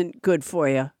isn't good for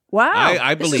you. Wow,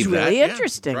 I believe this is really that.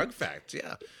 interesting. Drug facts,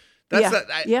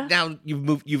 yeah. Now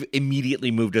you've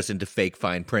immediately moved us into fake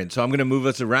fine print, so I'm going to move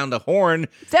us around the horn.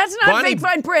 That's not fake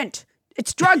fine print.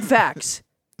 It's drug facts.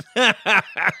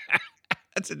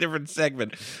 That's a different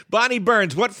segment. Bonnie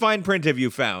Burns, what fine print have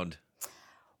you found?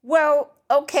 Well,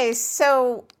 okay,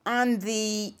 so on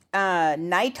the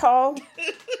Nitol.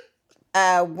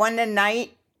 One a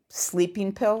night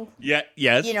sleeping pill. Yeah.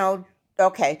 Yes.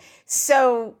 Okay.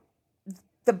 So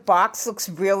the box looks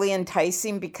really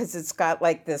enticing because it's got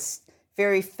like this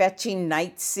very fetching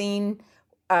night scene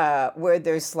where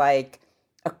there's like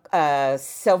a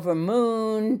silver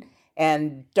moon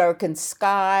and darkened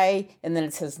sky, and then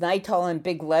it says Nitol in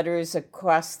big letters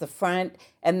across the front,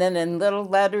 and then in little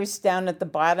letters down at the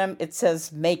bottom it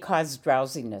says may cause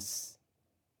drowsiness.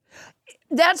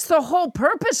 That's the whole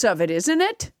purpose of it, isn't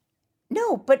it?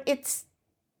 No, but it's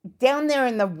down there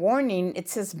in the warning. It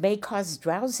says may cause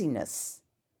drowsiness.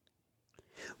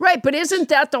 Right, but isn't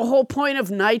that the whole point of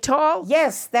Nitol?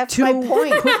 Yes, that's my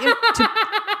point.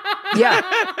 Yeah,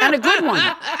 and a good one.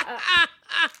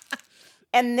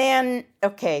 And then,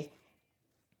 okay,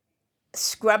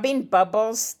 Scrubbing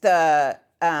Bubbles, the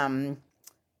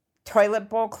toilet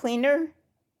bowl cleaner.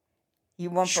 You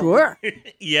won't Sure.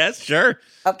 Yes, sure.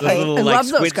 Okay. Those little, I like, love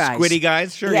those guys. squiddy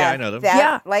guys. Sure, yeah, I know them.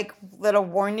 That, like, little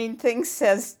warning thing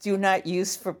says, do not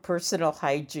use for personal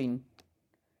hygiene.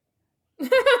 Oh,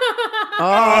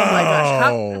 my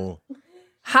gosh.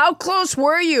 How close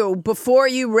were you before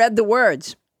you read the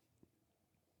words?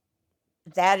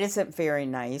 That isn't very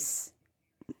nice.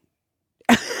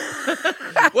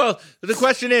 Well, the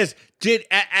question is, did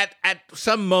at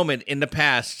some moment in the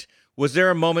past, was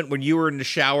there a moment when you were in the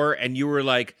shower and you were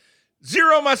like,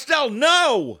 Zero Mostel,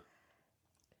 no!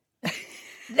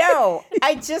 No,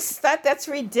 I just thought that's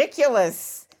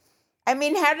ridiculous. I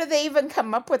mean, how do they even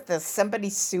come up with this? Somebody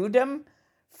sued them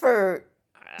for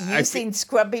using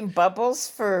scrubbing bubbles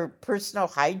for personal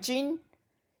hygiene?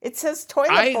 It says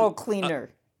toilet bowl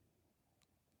cleaner.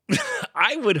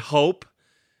 I would hope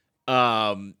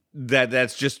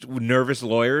that's just nervous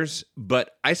lawyers,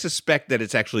 but I suspect that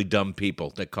it's actually dumb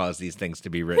people that cause these things to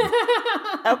be written.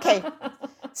 Okay,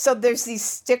 so there's these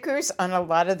stickers on a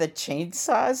lot of the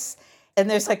chainsaws, and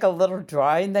there's like a little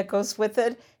drawing that goes with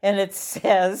it, and it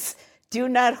says, do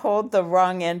not hold the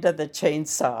wrong end of the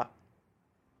chainsaw.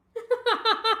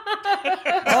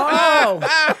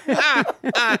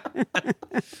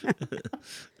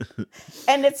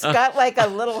 And it's got like a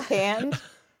little hand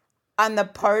on the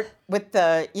part with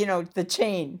the, the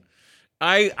chain.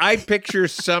 I picture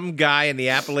some guy in the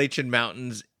Appalachian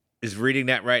Mountains is reading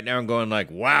that right now and going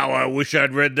like, wow, I wish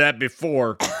I'd read that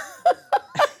before.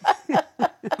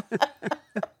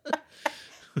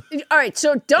 All right,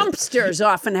 so dumpsters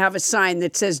often have a sign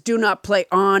that says do not play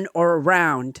on or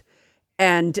around.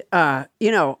 And,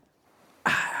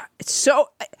 so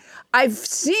I've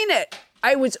seen it.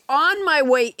 I was on my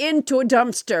way into a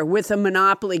dumpster with a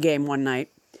Monopoly game one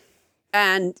night.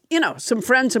 And, some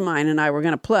friends of mine and I were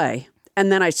going to play.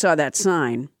 And then I saw that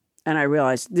sign and I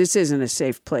realized this isn't a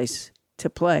safe place to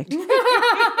play.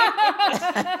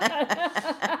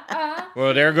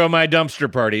 Well, there go my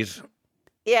dumpster parties.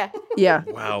 Yeah. Yeah.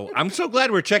 Wow. I'm so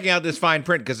glad we're checking out this fine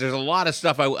print because there's a lot of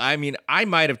stuff. I mean, I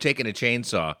might have taken a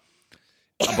chainsaw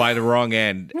by the wrong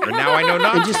end. Or now I know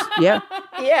not. Yeah.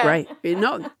 Yeah. Right.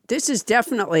 This is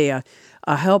definitely a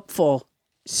helpful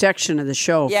section of the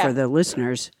show for the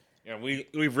listeners. Yeah,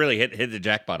 we've really hit the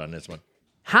jackpot on this one.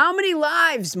 How many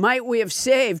lives might we have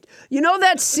saved? You know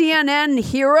that CNN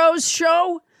Heroes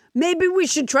show? Maybe we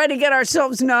should try to get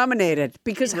ourselves nominated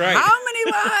because Right. how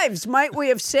many lives might we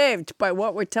have saved by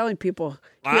what we're telling people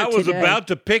here I was today? about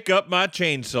to pick up my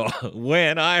chainsaw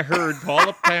when I heard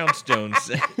Paula Poundstone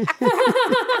say.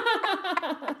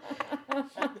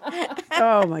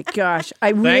 Oh my gosh.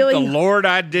 Thank the Lord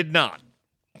I did not.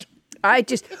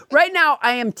 Right now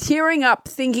I am tearing up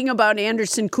thinking about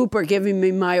Anderson Cooper giving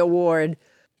me my award.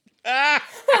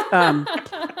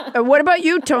 What about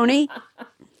you, Tony?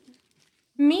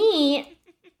 Me?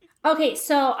 Okay,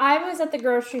 so I was at the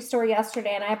grocery store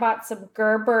yesterday and I bought some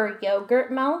Gerber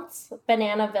yogurt melts,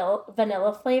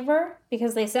 vanilla flavor,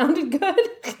 because they sounded good.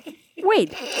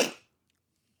 Wait.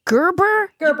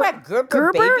 Gerber? You bought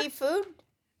Gerber baby food?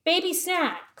 Baby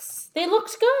snacks. They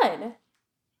looked good.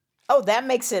 Oh,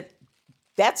 that's a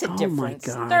difference.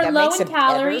 My God. They're That low makes in it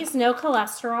calories, better. no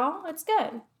cholesterol. It's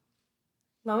good.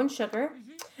 Low in sugar.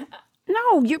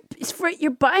 No,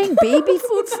 you're buying baby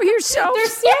food for yourself? They're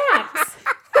snacks.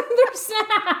 They're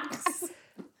snacks.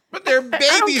 But they're baby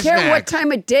I don't care what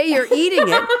time of day you're eating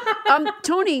it.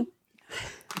 Tony,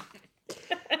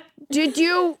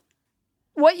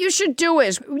 what you should do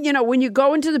is, when you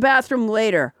go into the bathroom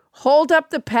later, hold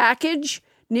up the package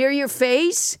near your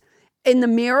face in the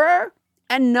mirror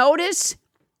and notice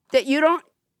that you're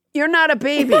not a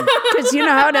baby. Because you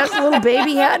know how it has a little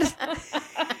baby head?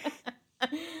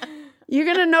 You're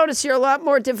going to notice you're a lot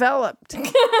more developed.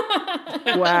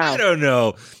 Wow. I don't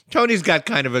know. Tony's got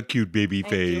kind of a cute baby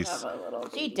face.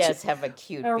 She does have a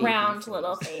cute baby round face.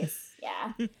 little face.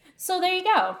 Yeah. So there you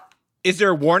go. Is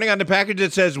there a warning on the package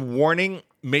that says warning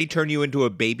may turn you into a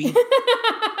baby?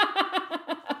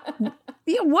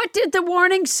 Yeah, what did the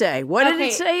warning say? What did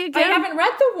it say again? I haven't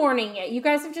read the warning yet. You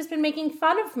guys have just been making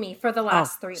fun of me for the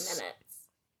last 3 minutes.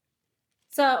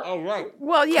 So, oh, right.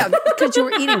 Well, yeah, because you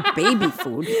were eating baby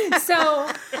food.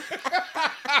 So,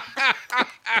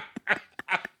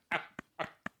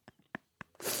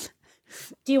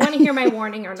 do you want to hear my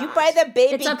warning or not? Do you buy the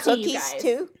baby It's up to you cookies guys.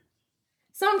 too?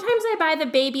 Sometimes I buy the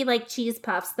baby like cheese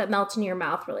puffs that melt in your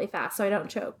mouth really fast so I don't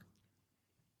choke.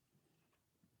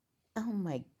 Oh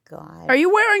my God. Are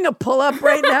you wearing a pull-up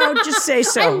right now? Just say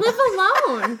so. I live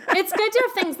alone. It's good to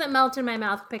have things that melt in my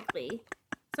mouth quickly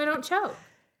so I don't choke.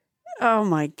 Oh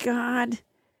my God.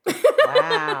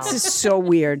 Wow. This is so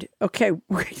weird. Okay.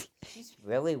 She's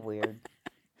really weird.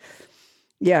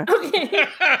 Yeah. Okay.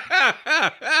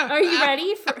 Are you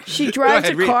ready? She drives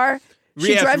ahead, a car.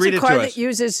 She Yes, drives read a it car to that us.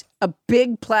 uses a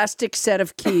big plastic set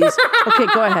of keys. Okay,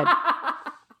 go ahead.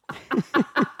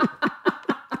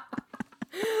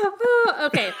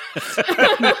 Okay.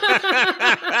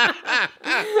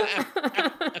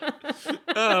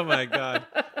 Oh my God.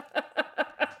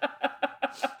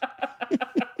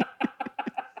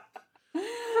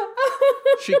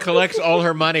 She collects all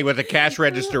her money with a cash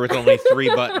register with only 3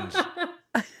 buttons.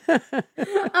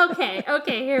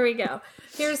 Okay, here we go.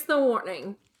 Here's the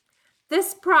warning.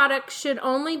 This product should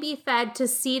only be fed to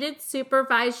seated,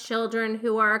 supervised children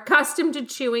who are accustomed to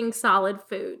chewing solid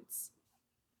foods.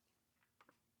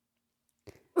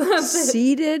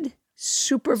 Seated,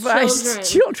 supervised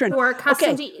children who are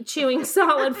accustomed to chewing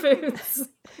solid foods.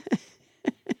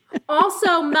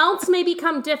 Also, melts may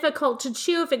become difficult to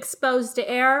chew if exposed to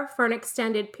air for an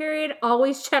extended period.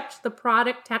 Always check the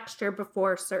product texture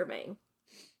before serving.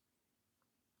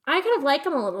 I kind of like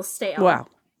them a little stale. Wow.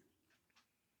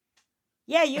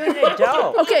 Yeah, you're an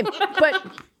adult. Okay, but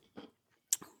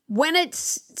when it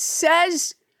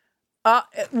says,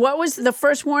 what was the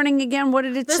first warning again? What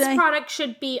did it say? This product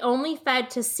should be only fed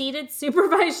to seated,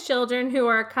 supervised children who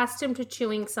are accustomed to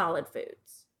chewing solid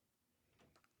foods.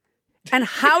 And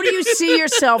how do you see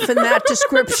yourself in that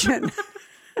description?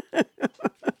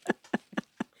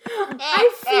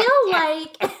 I feel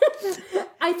like,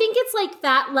 I think it's like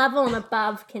that level and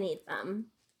above can eat them.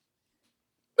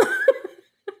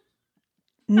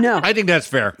 No. I think that's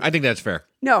fair.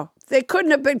 No, they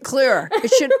couldn't have been clearer.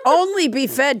 It should only be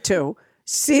fed to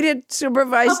seated,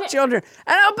 supervised children.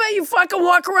 And I'll bet you fucking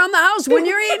walk around the house when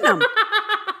you're eating them.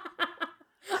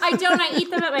 I don't. I eat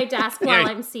them at my desk while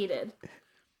I'm seated.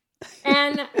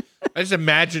 And I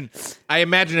imagine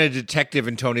a detective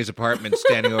in Tony's apartment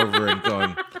standing over and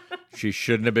going, she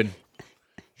shouldn't have been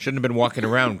walking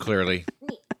around, clearly.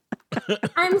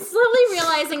 I'm slowly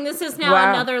realizing this is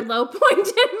now another low point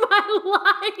in my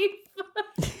life.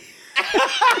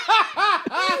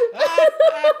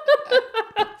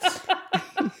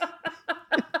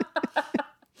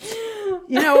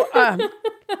 You know,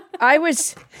 I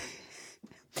was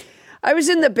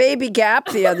in the Baby Gap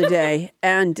the other day,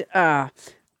 and I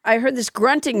heard this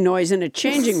grunting noise in a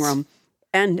changing room,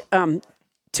 and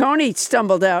Tony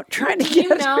stumbled out trying to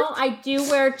get. I do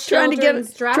wear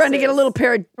children's dresses. Trying to get a little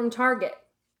pair of, from Target.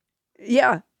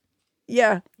 Yeah.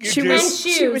 She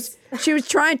was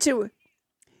trying to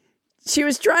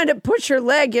push her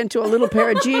leg into a little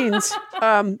pair of jeans.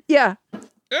 Yeah.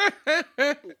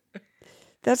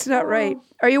 That's not right.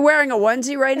 Are you wearing a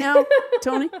onesie right now,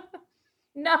 Tony?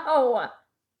 No.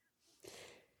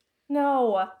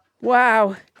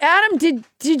 Wow. Adam, did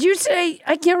you say,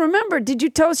 I can't remember. Did you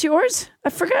tell us yours?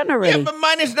 I've forgotten already. Yeah, but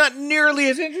mine is not nearly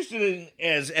as interesting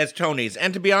as Tony's.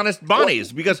 And to be honest,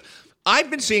 Bonnie's, because I've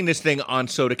been seeing this thing on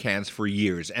soda cans for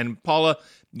years. And Paula,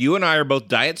 you and I are both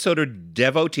diet soda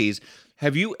devotees.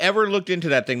 Have you ever looked into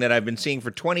that thing that I've been seeing for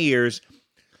 20 years?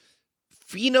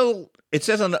 It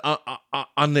says on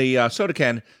the soda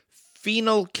can,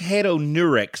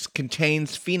 phenylketonuria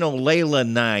contains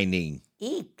phenylalanine.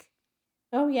 Eek.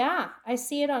 Oh, yeah. I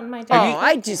see it on my desk.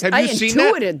 I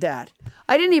intuited that?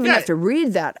 I didn't even have to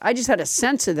read that. I just had a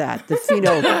sense of that. The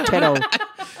phenylketo.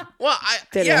 Well,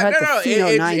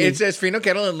 it says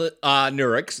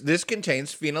phenylketonuria. This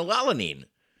contains phenylalanine.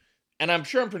 And I'm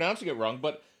sure I'm pronouncing it wrong,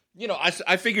 but,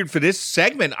 I figured for this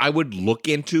segment, I would look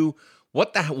into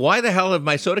why the hell have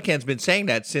my soda cans been saying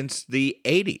that since the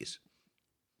 80s?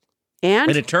 And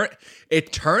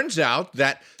it turns out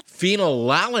that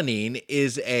phenylalanine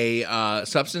is a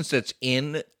substance that's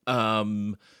in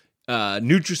NutraSweet,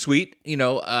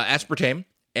 aspartame.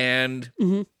 And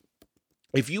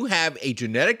if you have a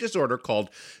genetic disorder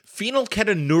called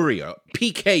phenylketonuria,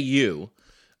 PKU,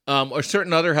 or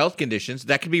certain other health conditions,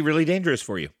 that can be really dangerous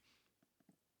for you.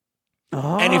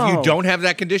 Oh. And if you don't have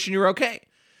that condition, you're okay.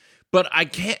 But I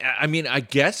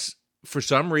guess for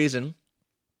some reason,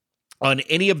 on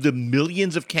any of the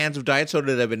millions of cans of diet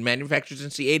soda that have been manufactured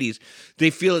since the 80s,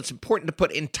 they feel it's important to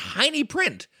put in tiny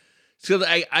print. So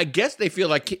I guess they feel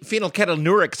like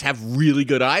phenylketonurics have really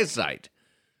good eyesight.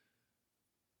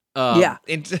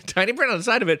 In tiny print on the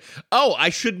side of it. Oh, I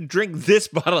shouldn't drink this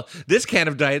can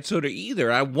of diet soda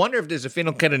either. I wonder if there's a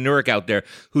phenylketonuric out there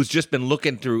who's just been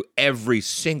looking through every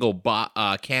single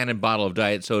can and bottle of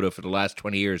diet soda for the last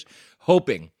 20 years,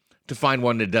 hoping to find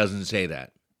one that doesn't say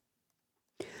that.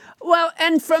 Well,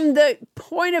 and from the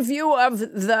point of view of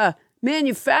the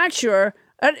manufacturer,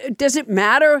 does it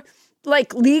matter?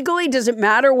 Like legally, does it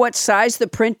matter what size the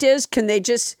print is? Can they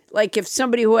just, like if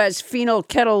somebody who has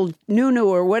phenylketonuria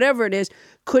or whatever it is,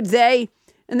 could they,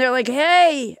 And they're like,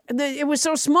 hey, it was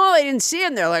so small I didn't see it.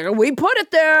 And they're like, we put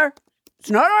it there.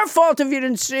 It's not our fault if you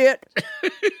didn't see it.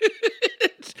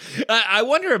 I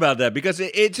wonder about that because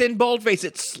it's in boldface.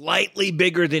 It's slightly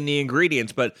bigger than the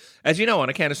ingredients. But as you know, on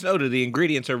a can of soda, the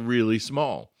ingredients are really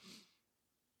small.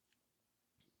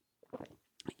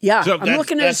 Yeah, so I'm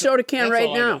looking at a soda can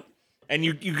right now. And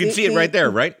you can see it right there,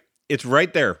 right? It's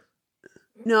right there.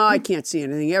 No, I can't see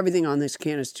anything. Everything on this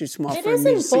can is too small It for is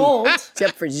me in to see. bold.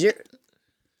 Except for zero.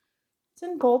 It's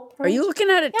in gold. Are you looking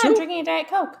at it Yeah, too? I'm drinking a Diet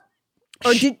Coke.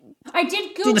 Or did I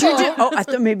did Google. Did you? I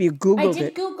thought maybe you Googled it. I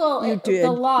did Google You it, did.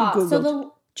 the law. You So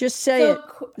Googled. Just say it.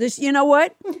 This. You know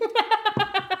what,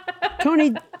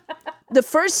 Tony? The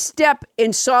first step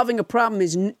in solving a problem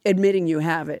is admitting you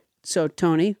have it. So,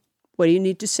 Tony, what do you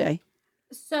need to say?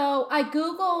 So I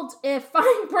Googled if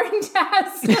fine print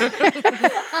has,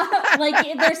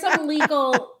 there's some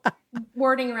legal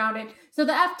wording around it. So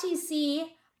the FTC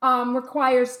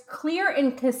requires clear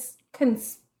and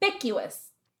conspicuous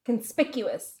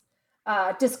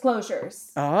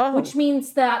disclosures, which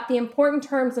means that the important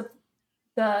terms of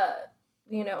the,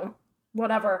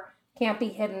 whatever can't be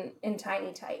hidden in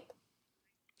tiny type.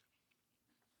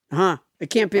 It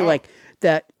can't be like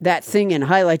that thing in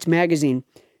Highlights magazine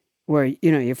where,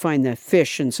 you find the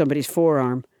fish in somebody's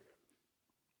forearm.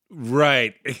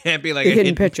 Right. It can't be like a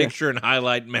hidden picture in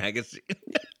Highlight magazine.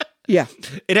 Yeah.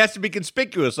 It has to be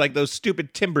conspicuous, like those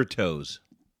stupid timber toes.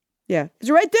 Yeah. It's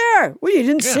right there. Well, you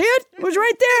didn't see it? It was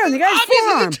right there in the guy's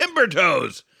forearm. The timber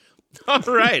toes. All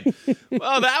right.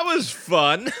 Well, that was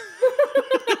fun.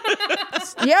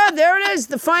 Yeah, there it is.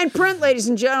 The fine print, ladies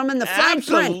and gentlemen. The fine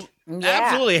print. Yeah.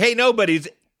 Absolutely. Hey, nobodies.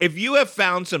 If you have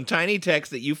found some tiny text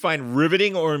that you find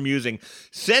riveting or amusing,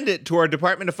 send it to our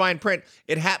Department of Fine Print.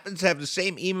 It happens to have the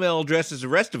same email address as the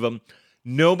rest of them.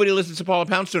 Nobody listens to Paula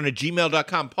Poundstone at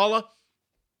gmail.com. Paula,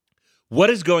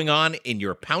 what is going on in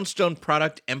your Poundstone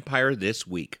product empire this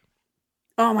week?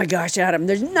 Oh my gosh, Adam,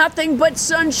 there's nothing but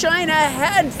sunshine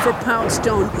ahead for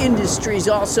Poundstone Industries,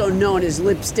 also known as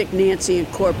Lipstick Nancy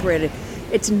Incorporated.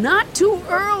 It's not too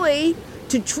early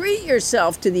to treat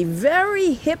yourself to the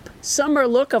very hip summer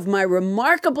look of my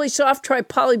remarkably soft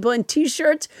tri-poly blend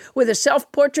t-shirts with a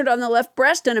self-portrait on the left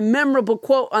breast and a memorable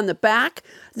quote on the back.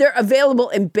 They're available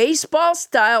in baseball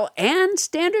style and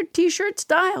standard t-shirt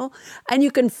style, and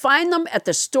you can find them at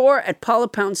the store at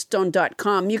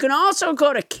paulapoundstone.com. You can also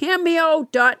go to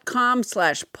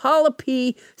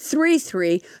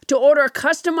cameo.com/paulap33 to order a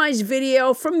customized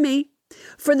video from me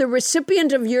for the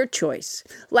recipient of your choice.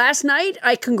 Last night,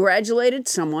 I congratulated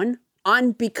someone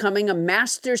on becoming a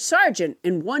master sergeant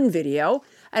in one video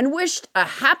and wished a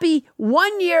happy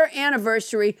 1-year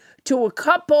anniversary to a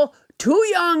couple too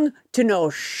young to know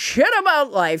shit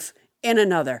about life in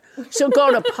another. So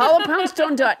go to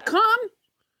paulapoundstone.com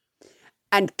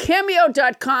and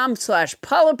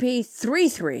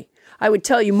cameo.com/paulap33. I would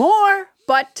tell you more,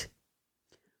 but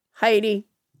Heidi.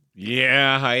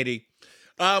 Yeah, Heidi.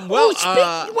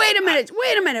 Wait a minute.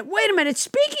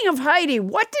 Speaking of Heidi,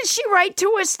 what did she write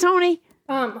to us, Tony?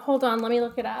 Hold on, let me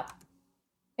look it up.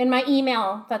 In my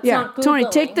email, that's not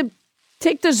Googling. Tony,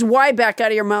 take this Y back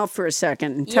out of your mouth for a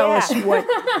second and tell us what.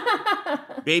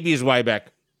 Baby is Y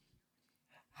back.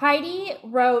 Heidi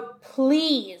wrote,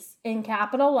 please, in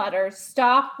capital letters,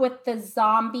 stop with the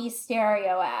zombie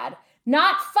stereo ad.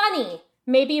 Not funny.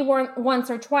 Maybe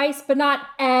once or twice, but not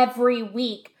every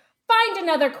week. Find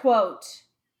another quote.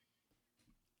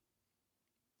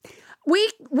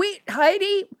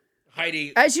 Heidi,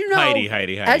 as you know, Heidi.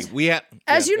 Heidi,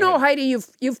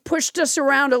 you've pushed us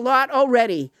around a lot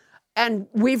already, and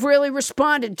we've really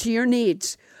responded to your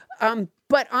needs.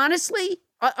 But honestly,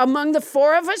 among the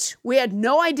four of us, we had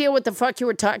no idea what the fuck you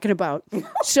were talking about.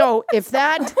 So if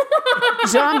that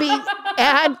zombie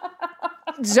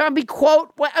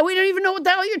quote, we don't even know what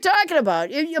the hell you're talking about.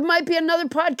 It might be another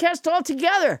podcast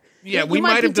altogether. Yeah, we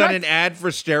might have done an ad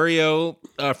for stereo,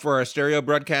 for our stereo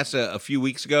broadcast a few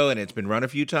weeks ago, and it's been run a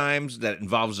few times that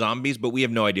involves zombies, but we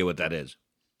have no idea what that is.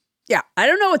 Yeah, I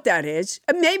don't know what that is.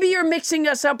 Maybe you're mixing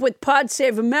us up with Pod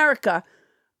Save America,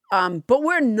 but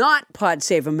we're not Pod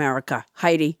Save America,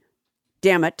 Heidi.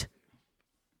 Damn it.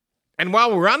 And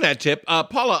while we're on that tip,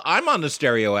 Paula, I'm on the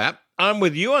stereo app. I'm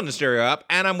with you on the stereo app,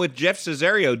 and I'm with Jeff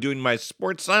Cesario doing my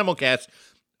sports simulcast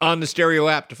on the stereo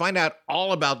app. To find out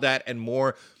all about that and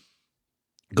more,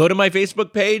 go to my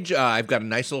Facebook page. I've got a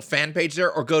nice little fan page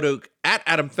there, or go to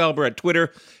 @AdamFelber at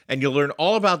Twitter, and you'll learn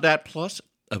all about that, plus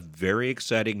a very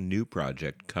exciting new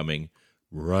project coming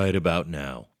right about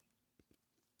now.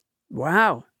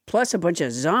 Wow. Plus a bunch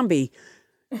of zombie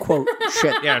quote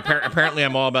shit. Yeah, apparently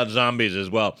I'm all about zombies as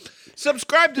well.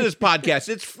 Subscribe to this podcast.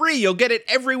 It's free. You'll get it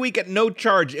every week at no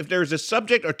charge. If there's a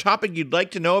subject or topic you'd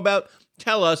like to know about,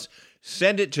 tell us.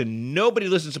 Send it to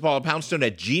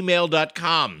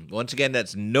nobodylistens@gmail.com. Once again,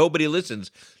 that's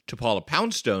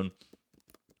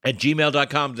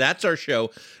nobodylistens@gmail.com. That's our show.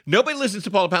 Nobody Listens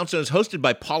to Paula Poundstone is hosted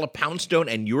by Paula Poundstone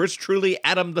and yours truly,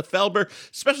 Adam the Felber.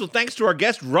 Special thanks to our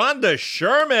guest, Rhonda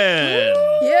Sherman.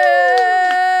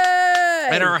 Yay!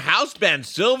 And our house band,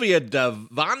 Sylvia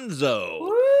Davanzo.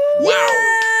 Wow.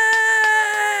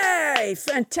 Yay!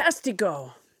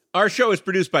 Fantastico. Our show is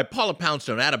produced by Paula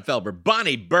Poundstone, Adam Felber,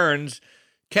 Bonnie Burns,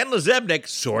 Ken Lezebnik,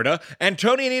 sorta, and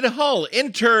Tony Anita Hull.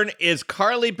 Intern is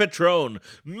Carly Patrone.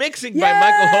 Mixing by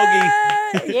Michael Hoagie.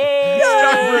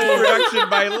 Starburst production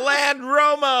by Land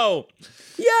Romo.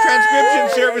 Transcription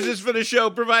services for the show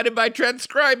provided by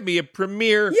Transcribe Me, a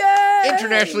premier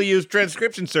internationally used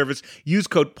transcription service. Use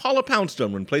code Paula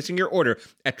Poundstone when placing your order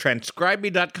at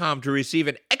transcribeme.com to receive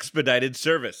an expedited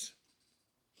service.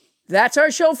 That's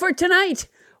our show for tonight.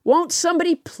 Won't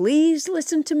somebody please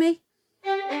listen to me?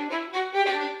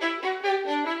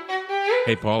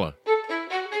 Hey, Paula.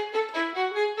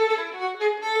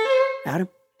 Adam?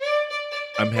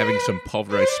 I'm having some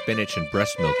pulverized spinach and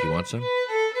breast milk. You want some?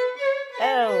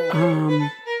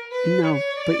 No,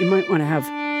 but you might want to have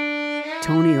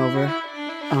Tony over.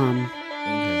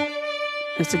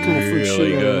 That's the kind of food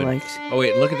she really likes. Oh,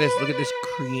 wait, look at this. Look at this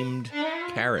creamed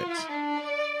carrots.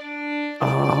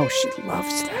 Oh, she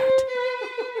loves that.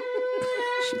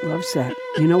 She loves that.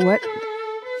 You know what?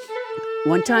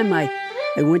 One time I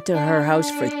went to her house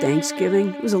for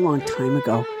Thanksgiving. It was a long time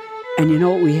ago. And you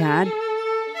know what we had?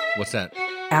 What's that?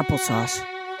 Applesauce.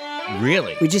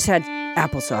 Really? We just had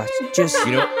applesauce. Just,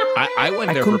 you know, I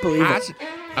went there couldn't for believe it.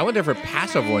 I went there for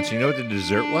Passover once. You know what the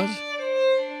dessert was?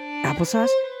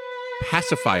 Applesauce?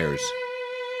 Pacifiers.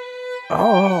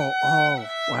 Oh,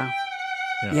 wow.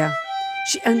 Yeah.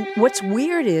 And what's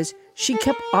weird is she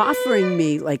kept offering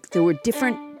me, like, there were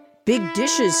different big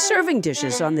dishes, serving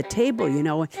dishes on the table, you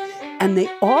know, and they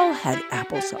all had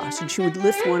applesauce. And she would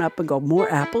lift one up and go, more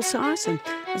applesauce? And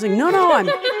I was like, no,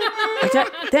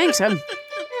 thanks. I'm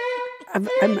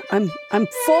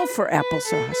full for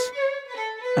applesauce.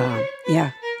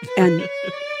 Yeah. And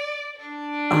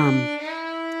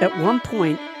at one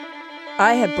point,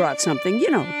 I had brought something,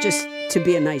 you know, just to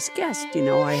be a nice guest, you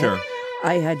know. I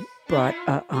had brought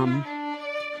a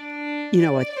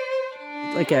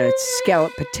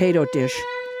scalloped potato dish,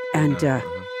 and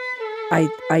I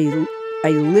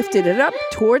lifted it up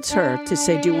towards her to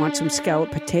say, "Do you want some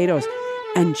scalloped potatoes?"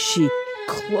 And she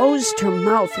closed her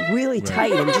mouth really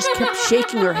tight and just kept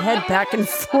shaking her head back and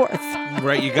forth.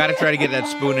 Right, you got to try to get that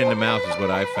spoon in the mouth, is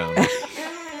what I found.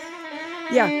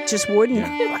 Yeah, just wouldn't.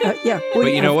 But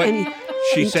you know what?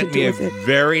 She anything sent me a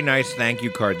very nice thank you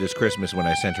card this Christmas when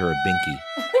I sent her a binky.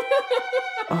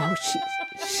 Oh, she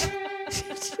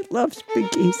loves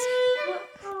binkies.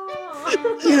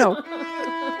 You know,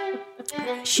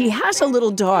 she has a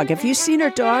little dog. Have you seen her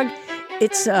dog?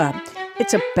 It's a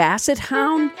basset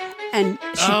hound, and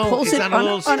she pulls it on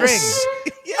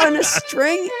a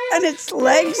string, and its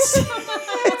legs,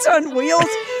 it's on wheels,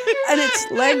 and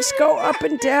its legs go up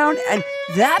and down, and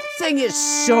that thing is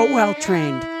so well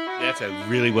trained. That's a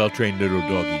really well trained little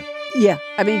doggy. Yeah,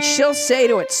 I mean, she'll say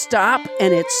to it, "Stop,"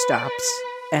 and it stops,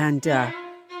 and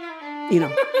you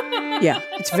know, yeah,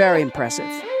 it's very impressive.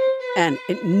 And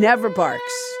it never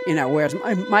barks, you know, whereas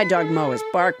my dog Mo is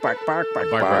bark, bark, bark, bark,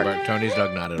 bark. Tony's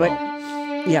dog not at but, all.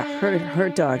 Yeah, her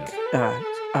dog,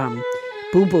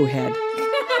 Boo Boo Head,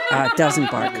 doesn't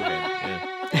bark.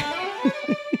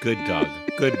 Good dog.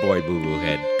 Good boy, Boo Boo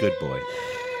Head. Good boy.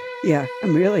 Yeah,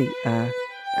 I'm really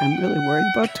worried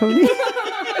about Tony.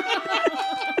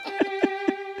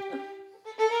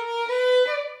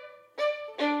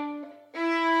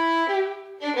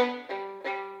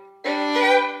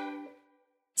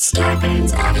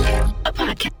 Scarpins Avenue.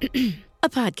 A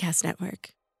podcast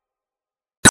network.